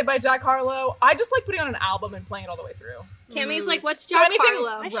they all say by Jack Harlow. I just like putting on an album and playing it all the way through. Cammy's like, what's So Jack anything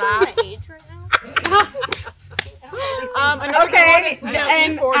Harlow? Am I showing rap. my age right now? Another Okay, one is, you know,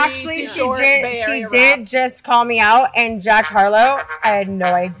 and E40, actually, Too she Short, Bay did Area did just call me out, and Jack Harlow, I had no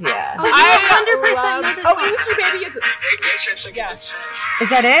idea. Oh, you I 100% know love. this Oh, song. Industry Baby is. Yeah. Is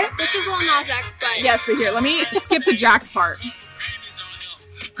that it? This is Lil Nas X, but Yes, but here, let me skip the Jack's part.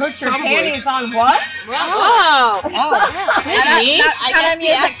 Put your Probably. panties on what? Whoa. Oh, that I kind of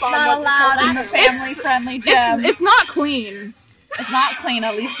guess the music's not allowed in the family-friendly gym. It's not clean. It's not clean.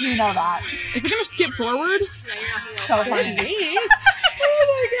 At least you know that. Is it gonna skip forward? So funny. Oh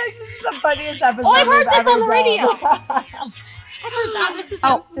my gosh, this is the funniest episode. Oh, I've heard we've this ever on the done. radio. I've heard that. This is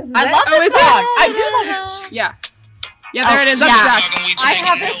Oh, This is I it? love Oh, this is it? song. I do love it. Yeah. Yeah, there it is. That's yeah. Jack. I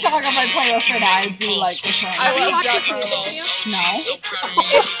have this song on my playlist right now. I do like this one. I love Jack this Harlow. video? No.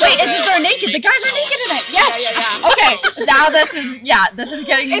 Wait, is it they're naked? The guys are naked in it. Yes. Yeah. Okay. Now this is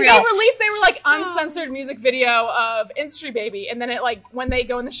getting And real. they were like uncensored music video of Industry Baby, and then it like when they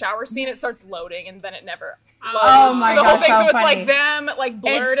go in the shower scene, it starts loading, and then it never loads. Oh my the whole gosh, thing, how so it's funny. like them like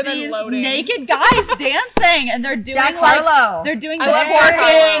blurred It's and then these loading. naked guys dancing, and they're doing Jack like Harlow. they're doing I the love Jack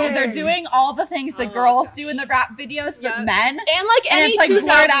twerking. Harlow. They're doing all the things the girls do in the rap videos, but Yeah. men. And like And any it's, like, 2000s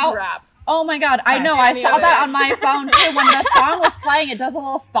blurred out. rap. Oh my god, I know. Any I saw of that it. on my phone too. When the song was playing, it does a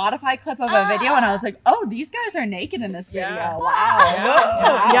little Spotify clip of a video, and I was like, "Oh, these guys are naked in this video! Yeah. Wow!"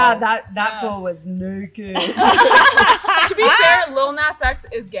 Oh, yeah, that fool was naked. To be fair, Lil Nas X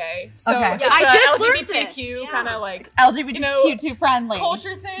is gay, so Okay. it's I a just learned LGBTQ this. kind of like LGBTQ2 friendly.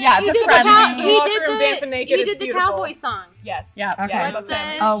 culture thing. Yeah, He it's did friendly. dancing naked. He it's did the beautiful. cowboy song. Yes. Yeah. Okay. Yes, that's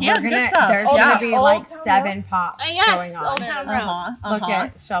him. Oh, He we're has good gonna. stuff. There's Old gonna Town- be Old like Town 7 pops Yes, going on. Old Town Road. Look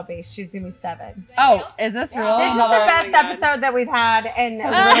at Shelby. She's gonna be 7. Oh, is this real? This is the Another- best episode that we've had in a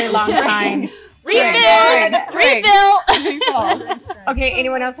really long time. Refill. Okay,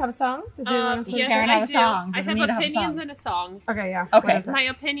 anyone else have a song? Does anyone else Yes, Karen I have a do. song? I Doesn't have need to have a opinions song. and a song. Okay, yeah. Okay. What is it? My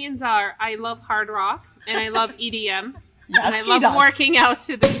opinions are: I love hard rock and I love EDM, Yes, and I she love does. working out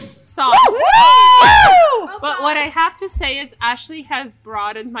to these songs. Woo! But what I have to say is Ashley has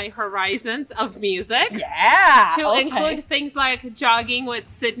broadened my horizons of music Yeah. to okay. include things like jogging with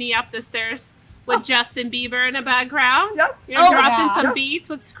Sydney up the stairs with Justin Bieber in the background. Yep. You know, Oh, dropping yeah. some Yep. beats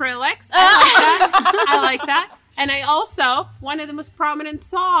with Skrillex. I like that. I like that. And I also, one of the most prominent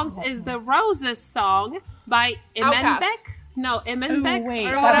songs is the Roses song by Outkast. Imenbeck. No, Imenbeck. Ooh, wait.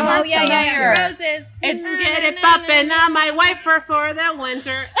 or Oh, whatever. Oh yeah, yeah. Roses. It's Get it poppin' on my wiper for the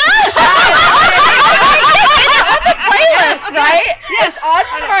winter. playlist, right? Yes, on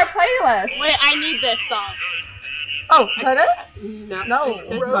our playlist. Wait, I need this song. Oh, is that it? No, No, it's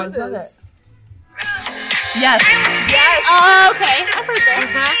this Roses. one. Is that it? Yes. Oh, okay. I've heard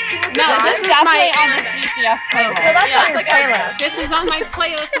this. No, This is definitely on the CCF playlist. So that's Yeah. on your playlist. This is on my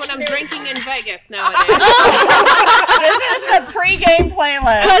playlist when I'm drinking in Vegas nowadays. This is the pre-game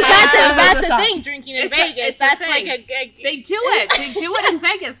playlist. Because Yeah. that's the thing, drinking in It's a- Vegas. it's a That's thing. like a They do it. They do it in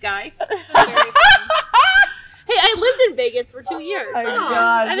Vegas, guys. Hey, Hey, I lived in Vegas for 2 years. Oh,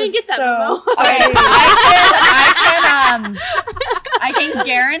 God, I didn't get that so- memo. Okay, I can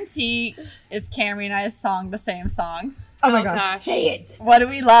guarantee it's Camry and I's song, the same song. Oh my gosh. Say it. What do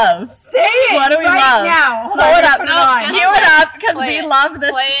we love? Say it. What do we right love? now. Pull it up. Put No, cue it up because Play we it. love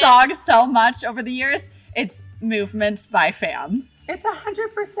this Play it. song so much over the years. It's Movements by Fam. It's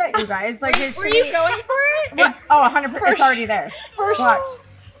 100%, you guys. Like, it Were you going for it? It's, 100%. It's already there. Watch.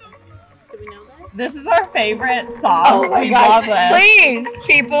 Do we know that? This is our favorite song. Oh my we gosh. love this. Please,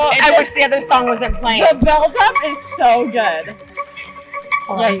 people. I wish the other song wasn't playing. The build-up is so good.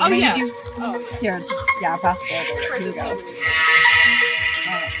 Yeah, Oh, yeah. Here, yeah, pass it over. Here we go.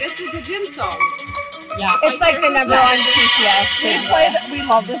 This is the gym song. Yeah. It's like the number one CCF. We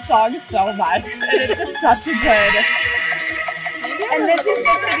love this song so much. And it's just such a good. And this is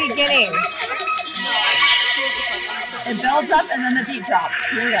just the beginning. It builds up and then the beat drops.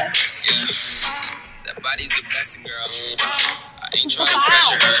 Here it is. That body's a blessing, girl. I ain't trying to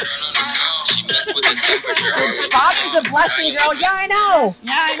pressure her. She messed with the temperature. Body's a blessing, girl. Yeah, I know.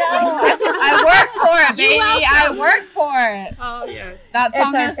 Yeah, I know. I work for it, baby. I work for it. Oh, yes. That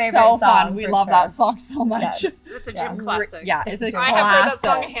song our is favorite so fun. song, We for love sure. that song so much. Yes. It's a gym classic. Yeah, it's a It's a I have played that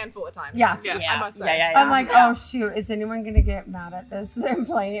song a classic. handful of times. Yeah. I must say. Yeah. I'm like, oh shoot, is anyone gonna get mad at this? I'm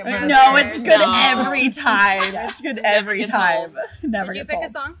playing it. with No, her. it's good No. every time. It's good every gets time. Never Did you gets pick a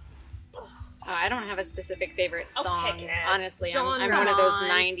old. song? I don't have a specific favorite Oh, song. heck yeah. Honestly, I'm Genre. one of those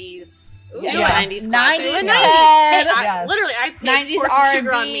 90s. Yeah. 90s 90s classics. head. Yes. Literally, I played 90s Pour Some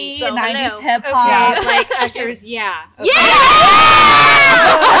Sugar on Me. R&B, So 90s hello. hip Yeah, hop. like Usher's, yeah. Yeah!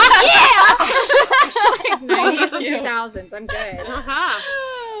 90s and 2000s. I'm good. Uh-huh.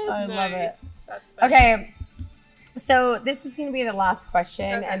 I love it. That's fun. Okay, so this is gonna be the last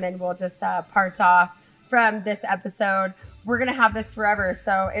question, and then we'll just part off from this episode. We're gonna have this forever,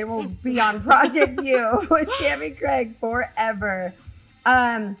 so it will be on Project View with Cammy Craig forever.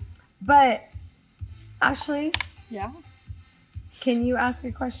 But Ashley, Yeah. can you ask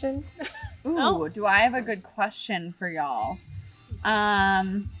a question? Ooh, do I have a good question for y'all?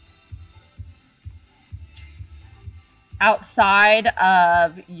 Outside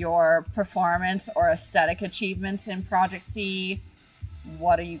of your performance or aesthetic achievements in Project C,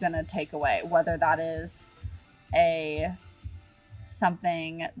 what are you going to take away? Whether that is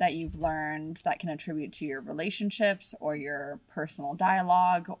something that you've learned that can attribute to your relationships or your personal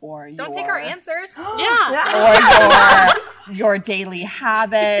dialogue or Don't take our answers. Yeah. or your daily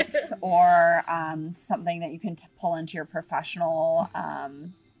habits or something that you can pull into your professional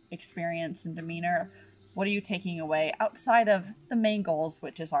experience and demeanor. What are you taking away outside of the main goals,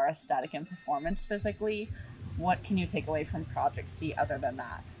 which is our aesthetic and performance physically? What can you take away from Project C other than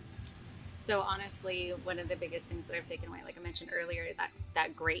that? So honestly, one of the biggest things that I've taken away, like I mentioned earlier,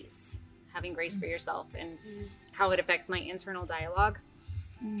 that grace, having grace for yourself and how it affects my internal dialogue.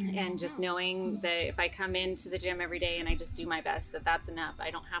 And just knowing that if I come into the gym every day and I just do my best, that's enough.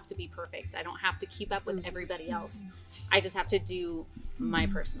 I don't have to be perfect. I don't have to keep up with everybody else. I just have to do my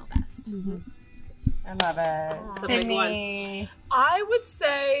personal best. I love it. a big one. Sydney. I would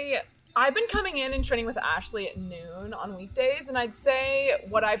say I've been coming in and training with Ashley at noon on weekdays, and I'd say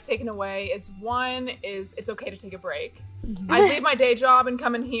what I've taken away is it's okay to take a break. I leave my day job and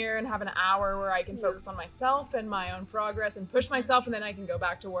come in here and have an hour where I can focus on myself and my own progress and push myself, and then I can go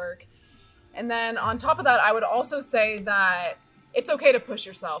back to work. And then on top of that, I would also say that it's okay to push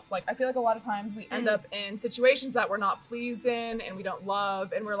yourself. Like, I feel like a lot of times we end up in situations that we're not pleased in and we don't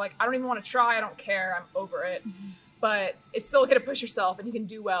love, and we're like, I don't even want to try, I don't care, I'm over it. But it's still okay to push yourself, and you can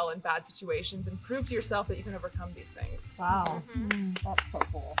do well in bad situations and prove to yourself that you can overcome these things. Wow. That's so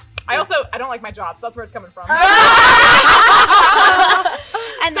cool. I don't like my job, so that's where it's coming from.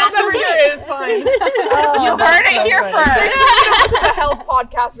 And They'll that's never hear it, it's fine. You heard it here first. If it was a health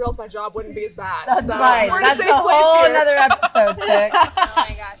podcast, or else my job wouldn't be as bad. That's so right. We're in a That's safe a place whole here. another episode, chick. Oh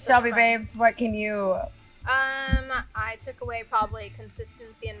my gosh. Shelby, that's fun. babes, what can you? I took away probably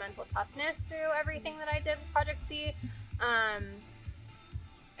consistency and mental toughness through everything that I did with Project C.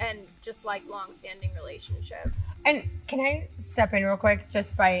 And just like long-standing relationships. And can I step in real quick,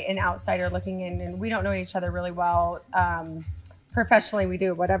 just by an outsider looking in, and we don't know each other really well. Professionally, we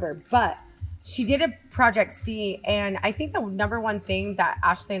do, whatever. But she did a Project C, and I think the number one thing that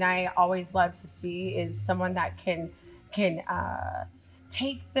Ashley and I always love to see is someone that can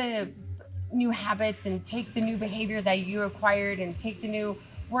take the new habits and take the new behavior that you acquired and take the new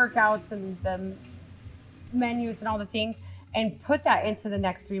workouts and the menus and all the things and put that into the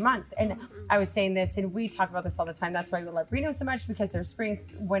next 3 months. And I was saying this, and we talk about this all the time. That's why we love Reno so much, because there's spring,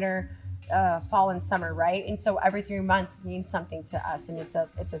 winter, fall, and summer, right? And so every 3 months means something to us, and it's a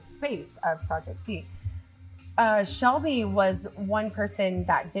space of Project C. Shelby was one person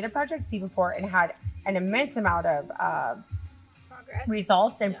that did a Project C before and had an immense amount of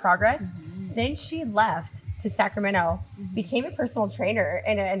results and progress. Then she left to Sacramento, became a personal trainer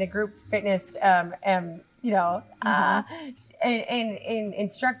and a group fitness, and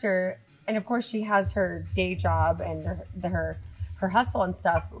instructor. And of course, she has her day job and her hustle and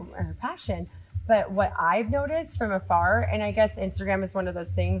stuff, her passion. But what I've noticed from afar, and I guess Instagram is one of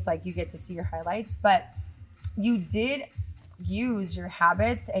those things, like you get to see your highlights, but you did use your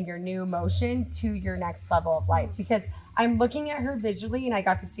habits and your new motion to your next level of life. Because I'm looking at her visually, and I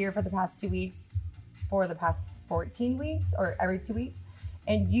got to see her for the past 2 weeks, for the past 14 weeks, or every 2 weeks.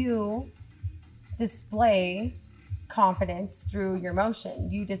 And you display confidence through your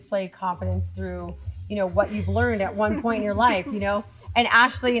motion. You display confidence through, what you've learned at one point in your life, And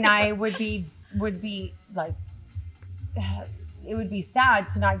Ashley and I would be like, it would be sad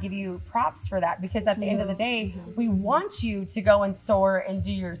to not give you props for that, because at the end of the day, we want you to go and soar and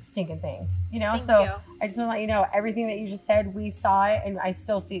do your stinking thing, Thank so you. I just want to let you know, everything that you just said, we saw it, and I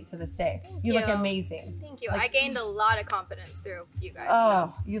still see it to this day. You look you. amazing. Thank you. Like, I gained a lot of confidence through you guys.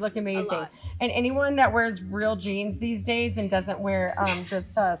 Oh, so. you look A amazing. lot. And anyone that wears real jeans these days and doesn't wear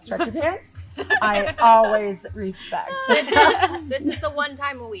just stretchy pants, I always respect. This is the one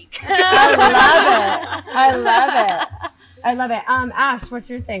time a week. I love it. Ash, what's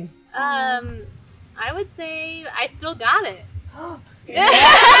your thing? I would say I still got it. That's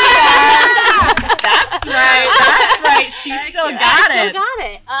right. She still got it.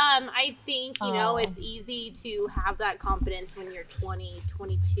 I think, it's easy to have that confidence when you're 20,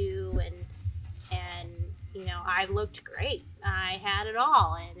 22, and I looked great. I had it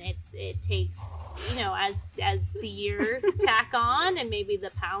all, and it takes, as the years tack on and maybe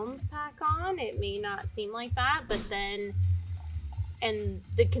the pounds pack on, it may not seem like that, but then, and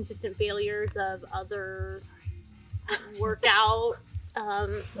the consistent failures of other workout,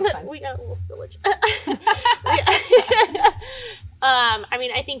 we got a little spillage.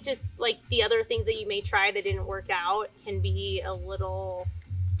 I think just like the other things that you may try that didn't work out can be a little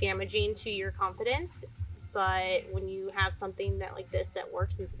damaging to your confidence. But when you have something that like this that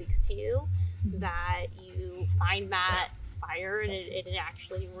works and speaks to you, that you find that fire and it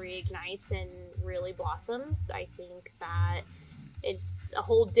actually reignites and really blossoms, I think that it's a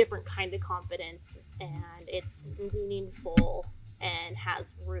whole different kind of confidence, and it's meaningful and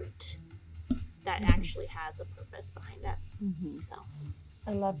has root that actually has a purpose behind it. So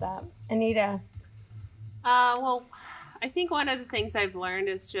I love that. Anita? Well, I think one of the things I've learned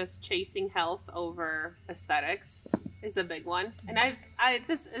is just chasing health over aesthetics is a big one. And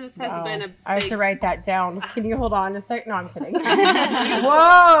this has been a big... I have to write that down. Can you hold on a sec? No, I'm kidding.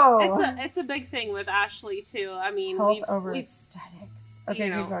 Whoa! It's a big thing with Ashley too. I mean, health over aesthetics. Okay,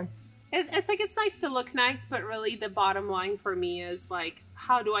 keep going. It's like, it's nice to look nice, but really the bottom line for me is like,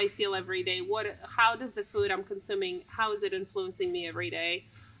 how do I feel every day? How does the food I'm consuming, how is it influencing me every day?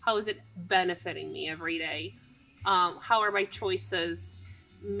 How is it benefiting me every day? How are my choices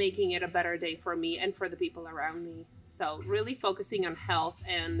making it a better day for me and for the people around me? So really focusing on health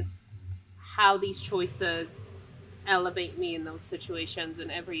and how these choices elevate me in those situations and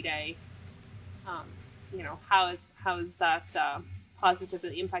every day. How is that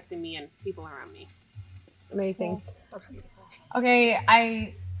positively impacting me and people around me? Amazing. Okay,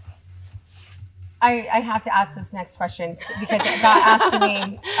 I have to ask this next question because it got asked to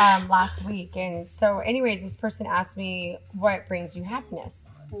me last week. And so anyways, this person asked me, what brings you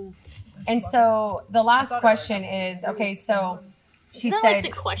happiness? And so the last question is, okay, so she Isn't said... like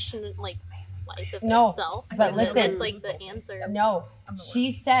the question is like life of no, itself? but listen. That's like the answer. No,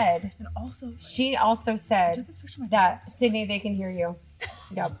 she also said that, Sydney, they can hear you.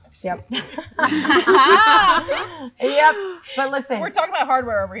 Yep. Yep. But listen, we're talking about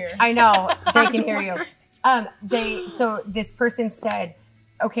hardware over here. I know they can hear you. So this person said,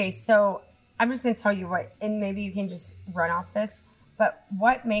 okay, so I'm just going to tell you what, and maybe you can just run off this, but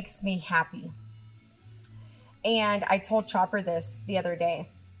what makes me happy? And I told Chopper this the other day,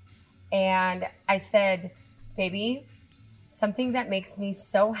 and I said, baby, something that makes me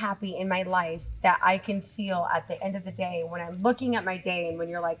so happy in my life that I can feel at the end of the day when I'm looking at my day, and when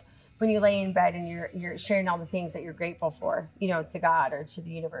you lay in bed and you're sharing all the things that you're grateful for, to God or to the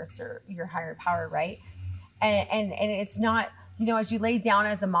universe or your higher power, right? And it's not, as you lay down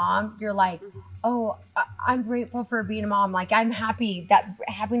as a mom, you're like, oh, I'm grateful for being a mom. Like, I'm happy. That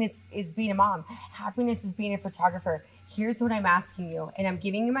happiness is being a mom. Happiness is being a photographer. Here's what I'm asking you, and I'm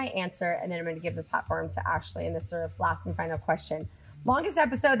giving you my answer, and then I'm going to give the platform to Ashley in this sort of last and final question. Longest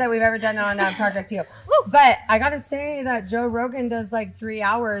episode that we've ever done on Project You. But I got to say that Joe Rogan does like 3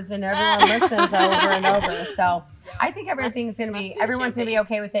 hours and everyone listens over and over. So I think everyone's going to be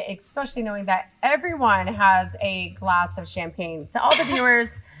okay with it, especially knowing that everyone has a glass of champagne. To all the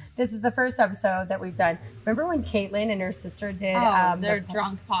viewers, this is the first episode that we've done. Remember when Caitlin and her sister did their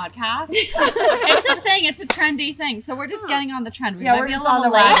drunk podcast? It's a thing. It's a trendy thing. So we're just getting on the trend. We might be a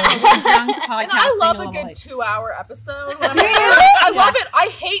little late. Drunk podcasting. And I love a good 2-hour episode. I love it. I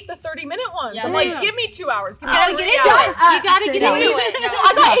hate the 30-minute ones. I'm like, give me 2 hours. Give me 3 hours. You gotta get into it.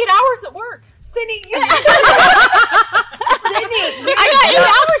 I got 8 hours at work. Sydney, I got 8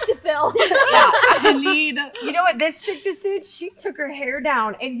 hours to fill. I need. You know what this chick just did? She took her hair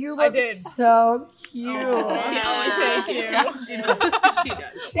down, and you look so cute. Thank you.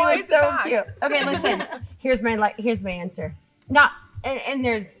 She was so cute. Okay, listen. Here's my answer. Not, and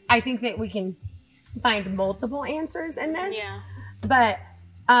there's. I think that we can find multiple answers in this. Yeah. But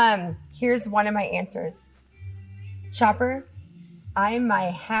here's one of my answers. Chopper, I am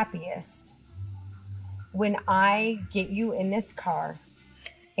my happiest when I get you in this car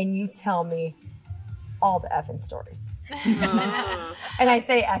and you tell me all the effing stories. And I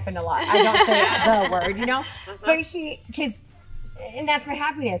say effing a lot. I don't say the word, you know? But and that's my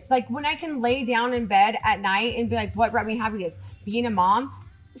happiness. Like when I can lay down in bed at night and be like, what brought me happiness? Being a mom?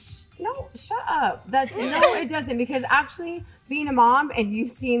 No, shut up. No, it doesn't. Because actually being a mom and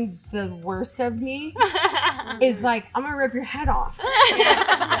you've seen the worst of me is like, I'm going to rip your head off.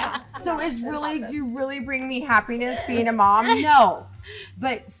 So do you really bring me happiness being a mom? No.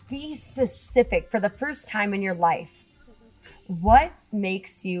 But be specific for the first time in your life. What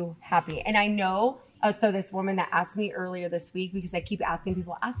makes you happy? And I know, so this woman that asked me earlier this week, because I keep asking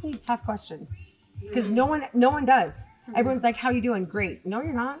people, ask me tough questions. Because no one does. Everyone's like, how you doing? Great. No,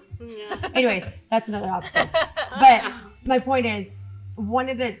 you're not. Anyways, that's another episode. But my point is, one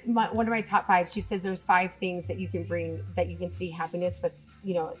of my top 5, she says there's 5 things that you can bring, that you can see happiness, but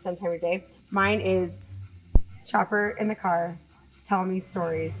at some time of day. Mine is Chopper in the car telling me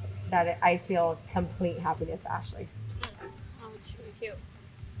stories that I feel complete happiness, Ashley. Cute.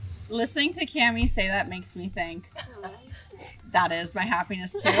 Listening to Cammie say that makes me think that is my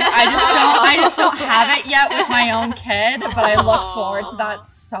happiness too. I just don't have it yet with my own kid, but I look forward to that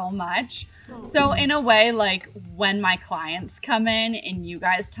so much. So in a way, like when my clients come in and you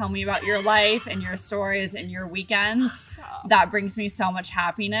guys tell me about your life and your stories and your weekends, that brings me so much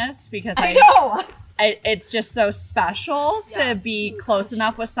happiness because I know. It's just so special to be close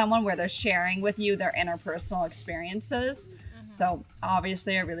enough with someone where they're sharing with you their interpersonal experiences. So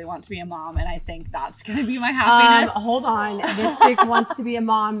obviously I really want to be a mom, and I think that's going to be my happiness. Hold on. This chick wants to be a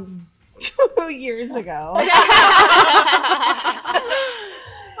mom 2 years ago.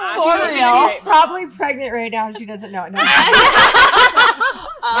 For real. She's probably pregnant right now and she doesn't know it. No.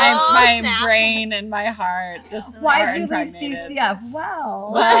 my brain and my heart just Why'd you leave CCF?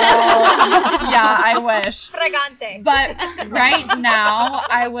 Well, yeah, I wish. Fragante. But right now,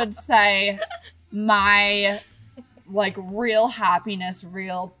 I would say my real happiness,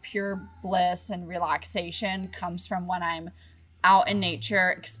 real pure bliss and relaxation comes from when I'm out in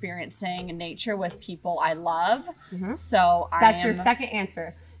nature, experiencing nature with people I love. Mm-hmm. So that's your second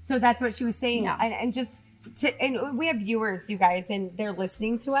answer. So that's what she was saying. Yeah. And we have viewers, you guys, and they're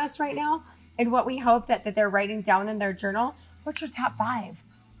listening to us right now. And what we hope that they're writing down in their journal, what's your top 5?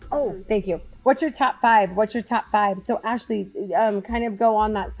 Oh, thank you. What's your top 5? What's your top 5? So Ashley, kind of go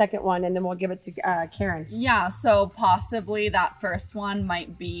on that second one and then we'll give it to Karen. Yeah, so possibly that first one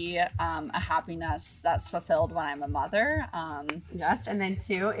might be a happiness that's fulfilled when I'm a mother. Yes, and then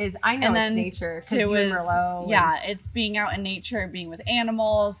 2 is it's nature. 2 is it's being out in nature, being with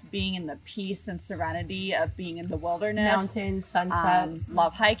animals, being in the peace and serenity of being in the wilderness. Mountains, sunsets.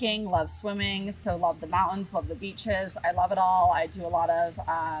 Love hiking, love swimming, so love the mountains, love the beaches. I love it all. I do a lot of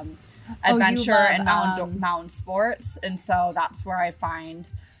adventure and mountain sports, and so that's where I find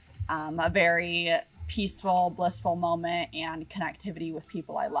a very peaceful, blissful moment and connectivity with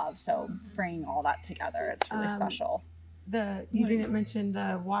people I love. So bringing all that together, it's really special. You didn't mention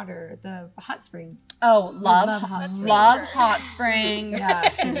the water, the hot springs. Oh, love hot springs. Yeah,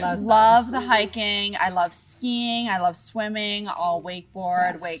 she loves love the hiking. I love skiing. I love swimming. I'll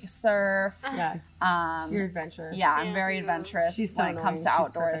wakeboard, wake surf. Yeah. You're adventurous. Yeah, I'm very adventurous when it comes to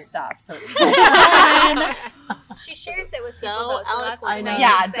outdoor stuff. So she shares it with people. I know.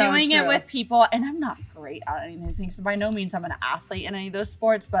 Yeah, doing it with people, and I'm not great at any of these things. So by no means I'm an athlete in any of those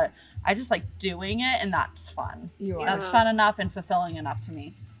sports, but I just like doing it, and that's fun. That's fun enough and fulfilling enough to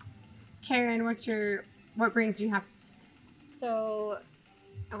me. Karen, what brings you happiness? So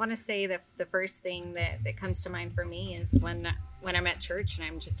I want to say that the first thing that comes to mind for me is when when I'm at church and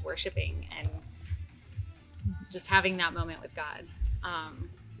I'm just worshiping and just having that moment with God.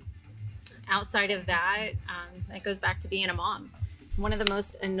 Outside of that, that goes back to being a mom. One of the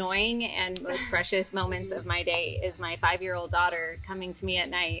most annoying and most precious moments of my day is my 5-year-old daughter coming to me at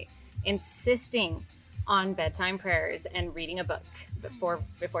night, insisting on bedtime prayers and reading a book before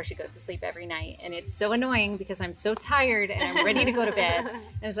she goes to sleep every night. And it's so annoying because I'm so tired and I'm ready to go to bed. And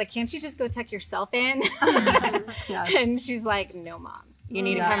it's like, can't you just go tuck yourself in? Yes. And she's like, no, Mom, you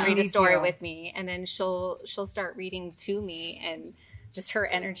need to come read a story with me. And then she'll start reading to me, and just her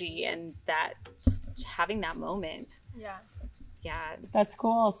energy and that, just having that moment. Yeah. That's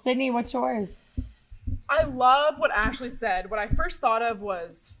cool. Sydney, what's yours? I love what Ashley said. What I first thought of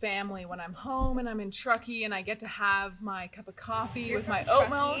was family. When I'm home and I'm in Truckee and I get to have my cup of coffee with my oat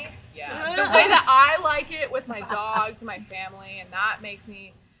milk. Yeah. The way that I like it with my dogs and my family, and that makes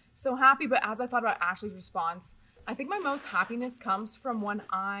me so happy. But as I thought about Ashley's response, I think my most happiness comes from when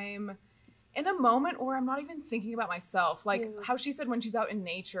I'm in a moment where I'm not even thinking about myself. Like how she said, when she's out in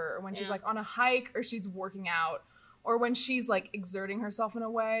nature, or when she's like on a hike, or she's working out, or when she's like exerting herself in a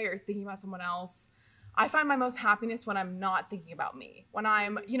way or thinking about someone else. I find my most happiness when I'm not thinking about me. When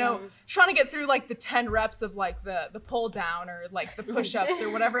I'm, trying to get through like the 10 reps of like the pull down or like the push-ups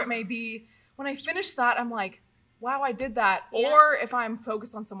or whatever it may be. When I finish that, I'm like, wow, I did that. Yeah. Or if I'm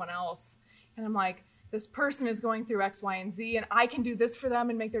focused on someone else and I'm like, this person is going through X, Y, and Z, and I can do this for them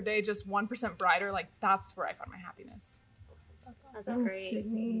and make their day just 1% brighter. Like, that's where I find my happiness. That's great.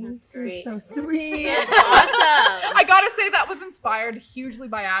 Sydney. That's great. You're so sweet. That's awesome. I gotta say that was inspired hugely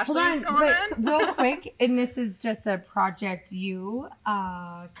by Ashley's comment. But real quick, and this is just a project you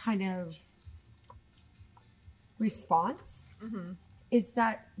kind of response, is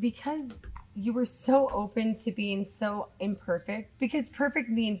that because you were so open to being so imperfect, because perfect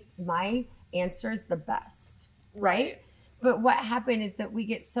means my answer is the best, right? But what happened is that we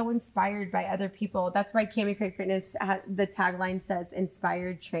get so inspired by other people. That's why Cami Craig Fitness, the tagline says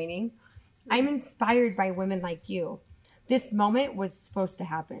inspired training. I'm inspired by women like you. This moment was supposed to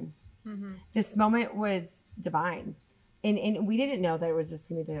happen. This moment was divine. And we didn't know that it was just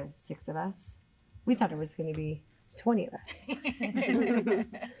going to be the 6 of us. We thought it was going to be 20 of us.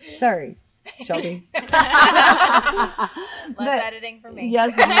 Sorry, Shelby. Less editing for me.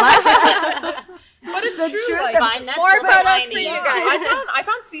 Yes, less. But it's The true. truth Like, of- More photos for you guys. I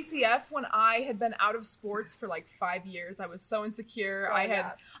found CCF when I had been out of sports for like 5 years. I was so insecure. I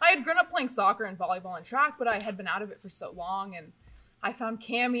had grown up playing soccer and volleyball and track, but I had been out of it for so long. And I found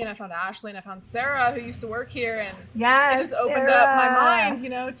Cami and I found Ashley and I found Sarah, who used to work here, and it just opened up my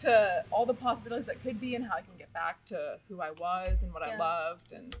mind, to all the possibilities that could be and how I can get back to who I was and what I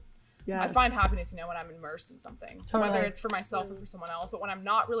loved. And I find happiness, when I'm immersed in something, whether it's for myself or for someone else, but when I'm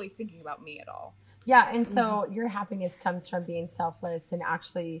not really thinking about me at all. Yeah, and so your happiness comes from being selfless and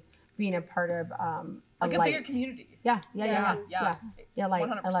actually being a part of a bigger community. Yeah. Like, I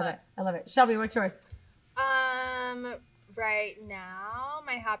love it. Shelby, what's yours? Right now,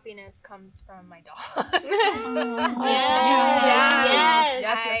 my happiness comes from my dog. Yes.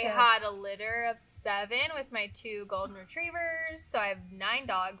 I had a litter of 7 with my 2 golden retrievers, so I have 9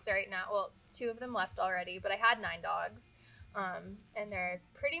 dogs right now. Well, 2 of them left already, but I had 9 dogs, and they're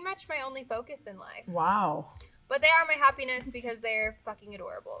pretty much my only focus in life. Wow. But they are my happiness because they're fucking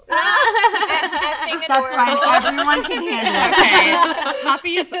adorable. So, effing adorable. That's fine. Everyone can handle it. Okay.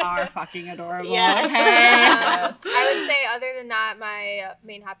 Puppies are fucking adorable. Yeah. Okay. I would say other than that, my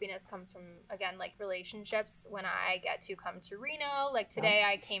main happiness comes from, again, like relationships. When I get to come to Reno, like today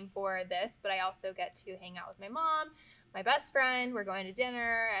I came for this, but I also get to hang out with my mom, my best friend. We're going to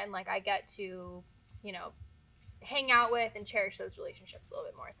dinner, and like I get to, hang out with and cherish those relationships a little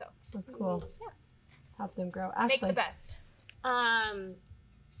bit more. So that's cool. Yeah. Help them grow. Ashley. Make the best.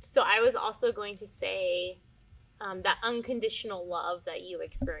 So I was also going to say that unconditional love that you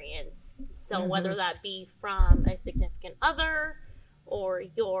experience. So whether that be from a significant other or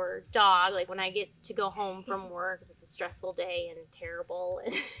your dog, like when I get to go home from work, it's a stressful day and terrible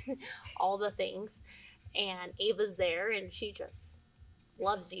and all the things, and Ava's there and she just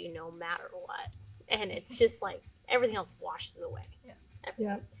loves you no matter what. And it's just like everything else washes away.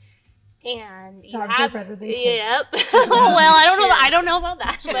 Yeah. And you Dogs have, are better than kids. Yep. Well, I don't know about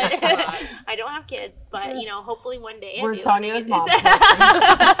that, but I don't have kids. But hopefully one day. We're Tanya's mom.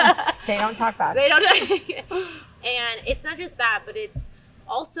 They don't talk about it. They don't. And it's not just that, but it's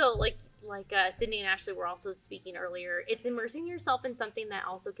also like Sydney and Ashley were also speaking earlier. It's immersing yourself in something that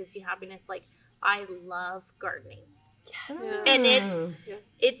also gives you happiness. Like I love gardening. Yes. And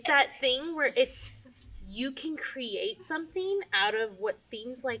it's that thing where you can create something out of what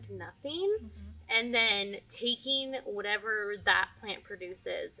seems like nothing, and then taking whatever that plant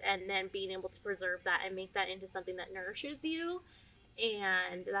produces and then being able to preserve that and make that into something that nourishes you.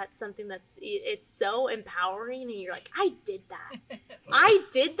 And that's something it's so empowering, and you're like, I did that. I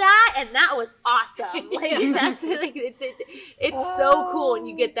did that, and that was awesome. Like, that's like, it's so cool, and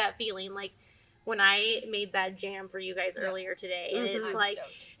you get that feeling. Like, when I made that jam for you guys earlier today, and it's like,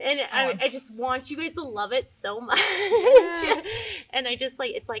 and I just want you guys to love it so much. And I just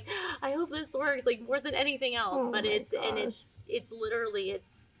like, it's like, I hope this works, like, more than anything else. But it's literally,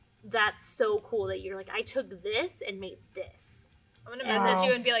 that's so cool that you're like, I took this and made this. I'm gonna message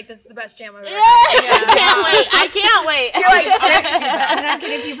you and be like, "This is the best jam I've ever." I can't wait. You're like, check. Can I get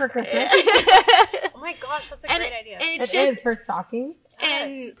it you for Christmas? Oh my gosh, that's a great idea. And it is for stockings.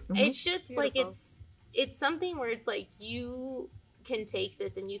 And it's just like it's something where it's like you can take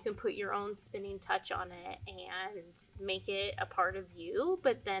this and you can put your own spinning touch on it and make it a part of you,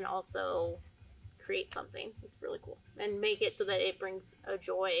 but then also create something that's really cool and make it so that it brings a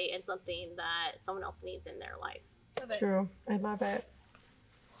joy and something that someone else needs in their life. True. I love it.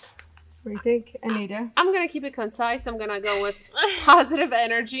 What do you think, Anita? I'm going to keep it concise. I'm going to go with positive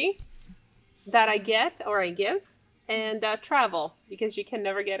energy that I get or I give, and travel, because you can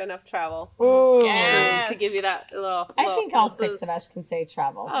never get enough travel. Oh, to give you that little I think all boost. 6 of us can say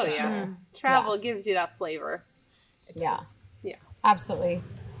travel. Oh, yeah. Travel gives you that flavor. Yeah. Yeah. Absolutely.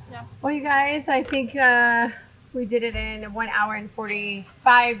 Yeah. Well, you guys, I think we did it in 1 hour and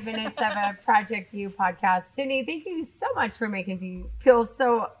 45 minutes of a Project You podcast. Sydney, thank you so much for making me feel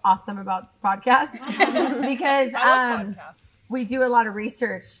so awesome about this podcast. Because we do a lot of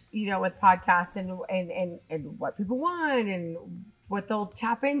research, with podcasts and what people want and what they'll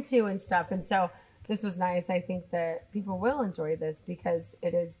tap into and stuff. And so this was nice. I think that people will enjoy this because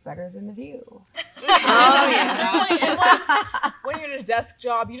it is better than The View. When you're in a desk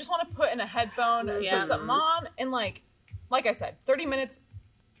job, you just want to put in a headphone and put something on, and like I said, 30 minutes,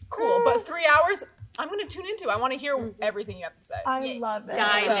 cool, but 3 hours, I'm going to tune into. I want to hear everything you have to say. I love it.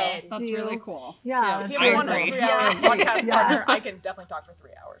 Dive in. That's really cool. Yeah. If you want a 3-hour podcast partner, I can definitely talk for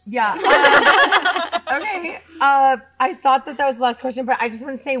 3 hours. Yeah. Okay. I thought that was the last question, but I just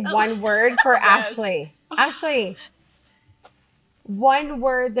want to say one word for Ashley. Ashley, one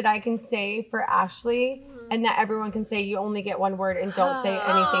word that I can say for Ashley and that everyone can say. You only get one word and don't say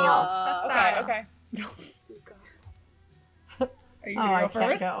anything else. Okay. Are you gonna go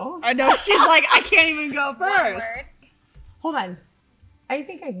first? Go. I know she's like, I can't even go first. Hold on. I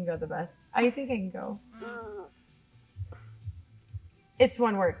think I can go the best. I think I can go. It's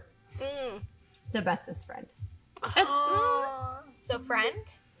one word. The bestest friend. So friend?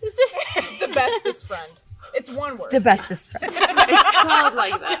 The bestest friend. It's one word. The bestest friend. It's called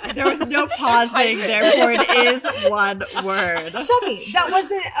like that. There was no pausing, therefore it is one word. Shelby, that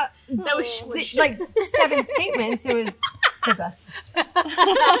wasn't that was like 7 statements. It was the bestest friend.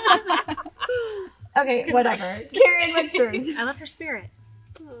 Okay, whatever. Karen, what's yours? I love her spirit.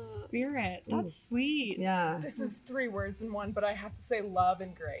 Spirit. That's sweet. Yeah. This is 3 words in one, but I have to say love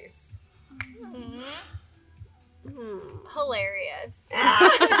and grace. Hilarious.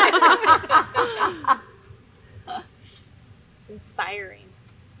 Inspiring.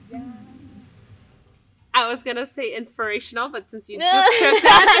 Yeah. I was going to say inspirational, but since you just took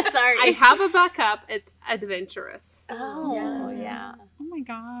that, Sorry. I have a backup. It's adventurous. Oh, yeah. Oh my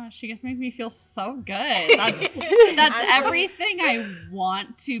gosh, you guys make me feel so good. That's everything I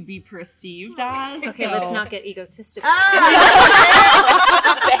want to be perceived as. Okay, so. let's not get egotistical.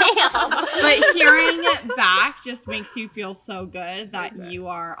 But hearing it back just makes you feel so good that you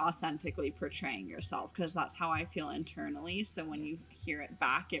are authentically portraying yourself, because that's how I feel internally. So when you hear it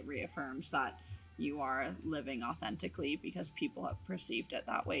back, it reaffirms that you are living authentically because people have perceived it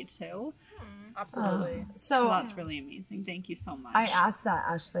that way too. Absolutely. So that's really amazing. Thank you so much. I asked that,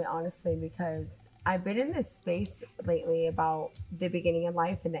 Ashley, honestly, because I've been in this space lately about the beginning of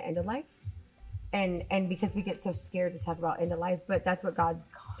life and the end of life. And because we get so scared to talk about end of life, but that's what God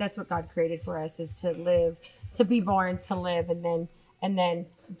created for us, is to live, to be born, to live, and then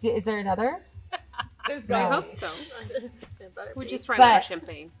is there another? I hope so. We just ran out of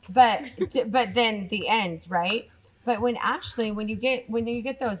champagne. But then the end, right? But when you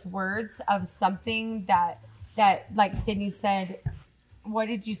get those words of something that like Sydney said, what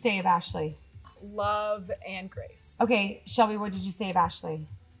did you say of Ashley? Love and grace. Okay, Shelby, what did you say of Ashley?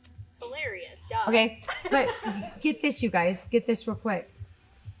 Hilarious. Duh. Okay, but get this, you guys. Get this real quick.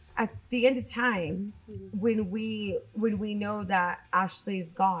 At the end of time, when we know that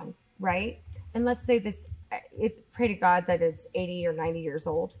Ashley's gone, right? And let's say this, it's pray to God that it's 80 or 90 years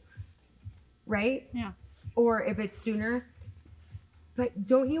old, right? Yeah. Or if it's sooner. But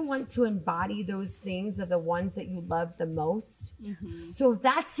don't you want to embody those things of the ones that you love the most? So if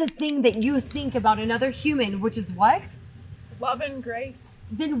that's the thing that you think about another human, which is what? Love and grace.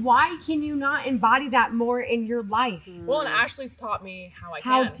 Then why can you not embody that more in your life? Well, and Ashley's taught me how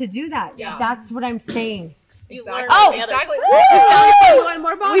How can. to do that. Yeah. That's what I'm saying. Exactly. Oh, exactly. One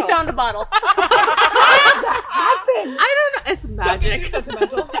more bottle. We found a bottle. Happened. I don't know. It's Don't be magic. too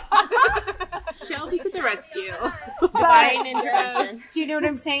sentimental. Shelby to the rescue. But Divine intervention. do you know what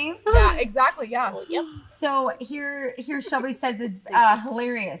I'm saying? Yeah, exactly. Yeah. Yep. So here Shelby says it's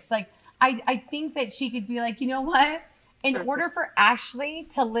hilarious. Like I think that she could be like, you know what? In order for Ashley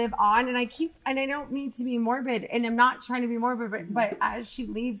to live on, and I don't mean to be morbid, and I'm not trying to be morbid, but as she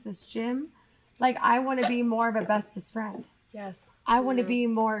leaves this gym, like I want to be more of a bestest friend. Yes. I want to be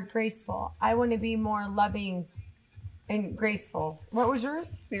more graceful. I want to be more loving and graceful. What was yours?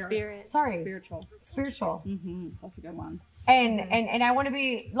 Spirit. Sorry. Spiritual. Spiritual. That's a good one. And I want to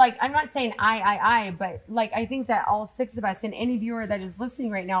be like, I'm not saying I, but like I think that all 6 of us and any viewer that is listening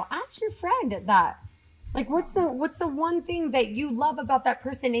right now, ask your friend that. Like what's the one thing that you love about that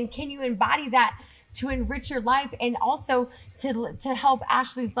person, and can you embody that to enrich your life and also to help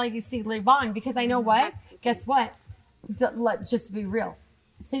Ashley's legacy live on? Because I know what? Guess what? Let's just be real.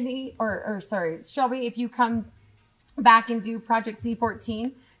 Sydney, Shelby, if you come back and do Project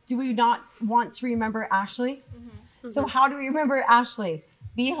C14, do we not want to remember Ashley? So how do we remember Ashley?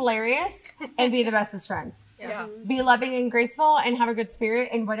 Be hilarious and be the bestest friend. Yeah. Be loving and graceful and have a good spirit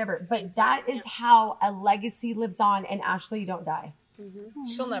and whatever. But that is how a legacy lives on. And Ashley, you don't die.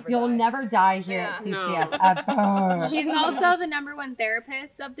 She'll never You'll die. never die here at CCF ever. She's also the #1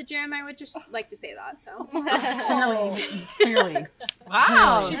 therapist of the gym. I would just like to say that. So Clearly.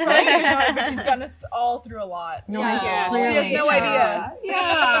 Wow. She probably doesn't know it, but she's gotten us all through a lot. No, Yeah. clearly. She has no idea.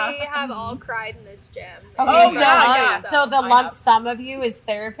 we have all cried in this gym. Okay, yeah. so the lump sum of you is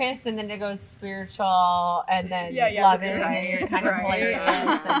therapist, and then it goes spiritual, and then loving, right? You're kind of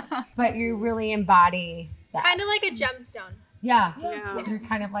hilarious, but you really embody that. Kind of like a gemstone. Yeah, you're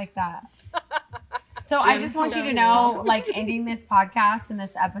kind of like that. So I just want you to know, like ending this podcast and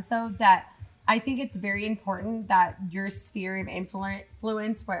this episode, that I think it's very important that your sphere of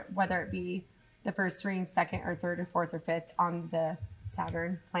influence, whether it be the first ring, second or third or fourth or fifth on the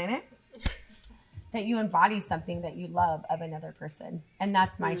Saturn planet, that you embody something that you love of another person. And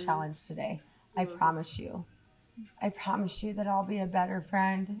that's my challenge today. I promise you. I promise you that I'll be a better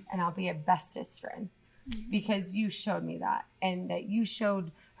friend and I'll be a bestest friend. Because you showed me that, and that you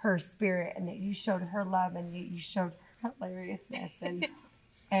showed her spirit, and that you showed her love, and you showed her hilariousness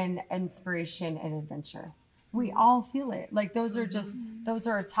and inspiration and adventure. We all feel it. Like those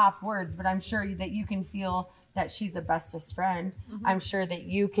are top words, but I'm sure that you can feel that she's a bestest friend. I'm sure that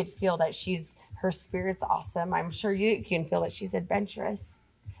you could feel that her spirit's awesome. I'm sure you can feel that she's adventurous.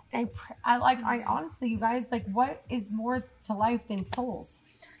 And I honestly, you guys, like, what is more to life than souls?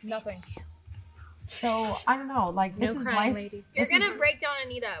 Nothing. So I don't know, like this is life. ladies. You're gonna break down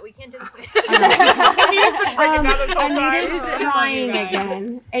Anita. We can't do this. Anita's crying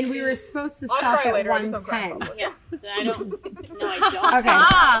again, and we were supposed to stop at 1:10. Yeah. I don't. No, I don't. Okay.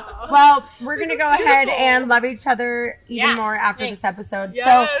 Well, we're gonna go ahead and love each other even more after this episode.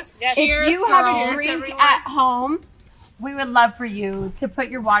 Yes. So if you have a drink at home, we would love for you to put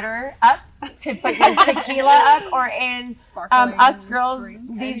your water up, to put your tequila up, or in us girls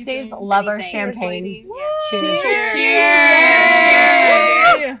these days love our champagne. Cheers.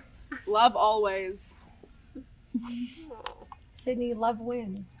 Cheers. Love always. Sydney, love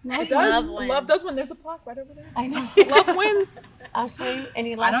wins. It does. Love does win. There's a plaque right over there. I know. Love wins. Ashley,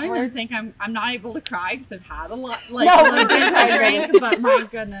 any I last don't words? even think I'm not able to cry because I've had a lot, No, a bit to drink. But my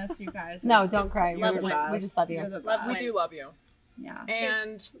goodness, you guys. No, don't cry. You're the We best. just love you. You're the We best. do love you. Yeah.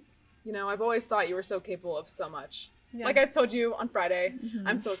 And, I've always thought you were so capable of so much. Like I told you on Friday,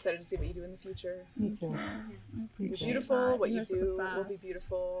 I'm so excited to see what you do in the future. Me too. You're beautiful. What you do will be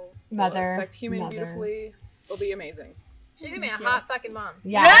beautiful. Mother. Will affect human Mother. beautifully. Will be amazing. She's gonna be a hot fucking mom.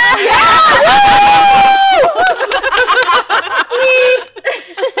 Yeah.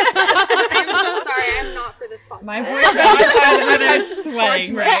 I'm so sorry. I'm not for this podcast. My boyfriend's over there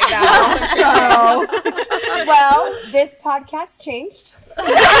sweating right now. Well, this podcast changed.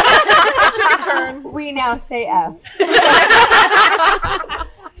 It took a turn. We now say F.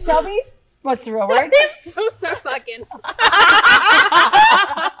 Shelby, what's the real word? so fucking.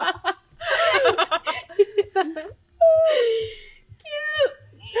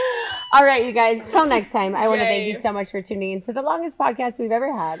 All right, you guys. Till next time, I want to thank you so much for tuning in to the longest podcast we've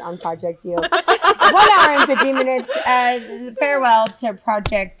ever had on Project U. 1 hour and 15 minutes. Farewell to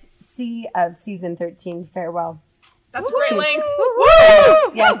Project C of Season 13. Farewell. That's great length.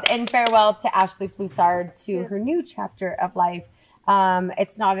 Yes, and farewell to Ashley Ploussard to her new chapter of life.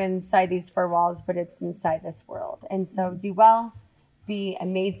 It's not inside these four walls, but it's inside this world. And so do well, be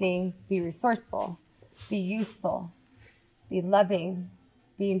amazing, be resourceful, be useful, be loving,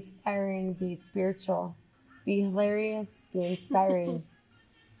 be inspiring, be spiritual, be hilarious, be inspiring,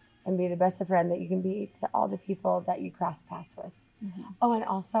 and be the best of friend that you can be to all the people that you cross paths with. Oh, and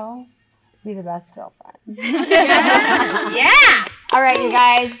also be the best girlfriend. Yeah. All right, you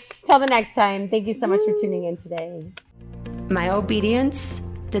guys. Till the next time. Thank you so much for tuning in today. My obedience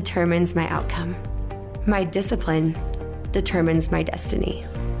determines my outcome. My discipline determines my destiny.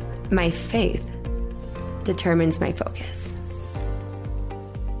 My faith determines my focus.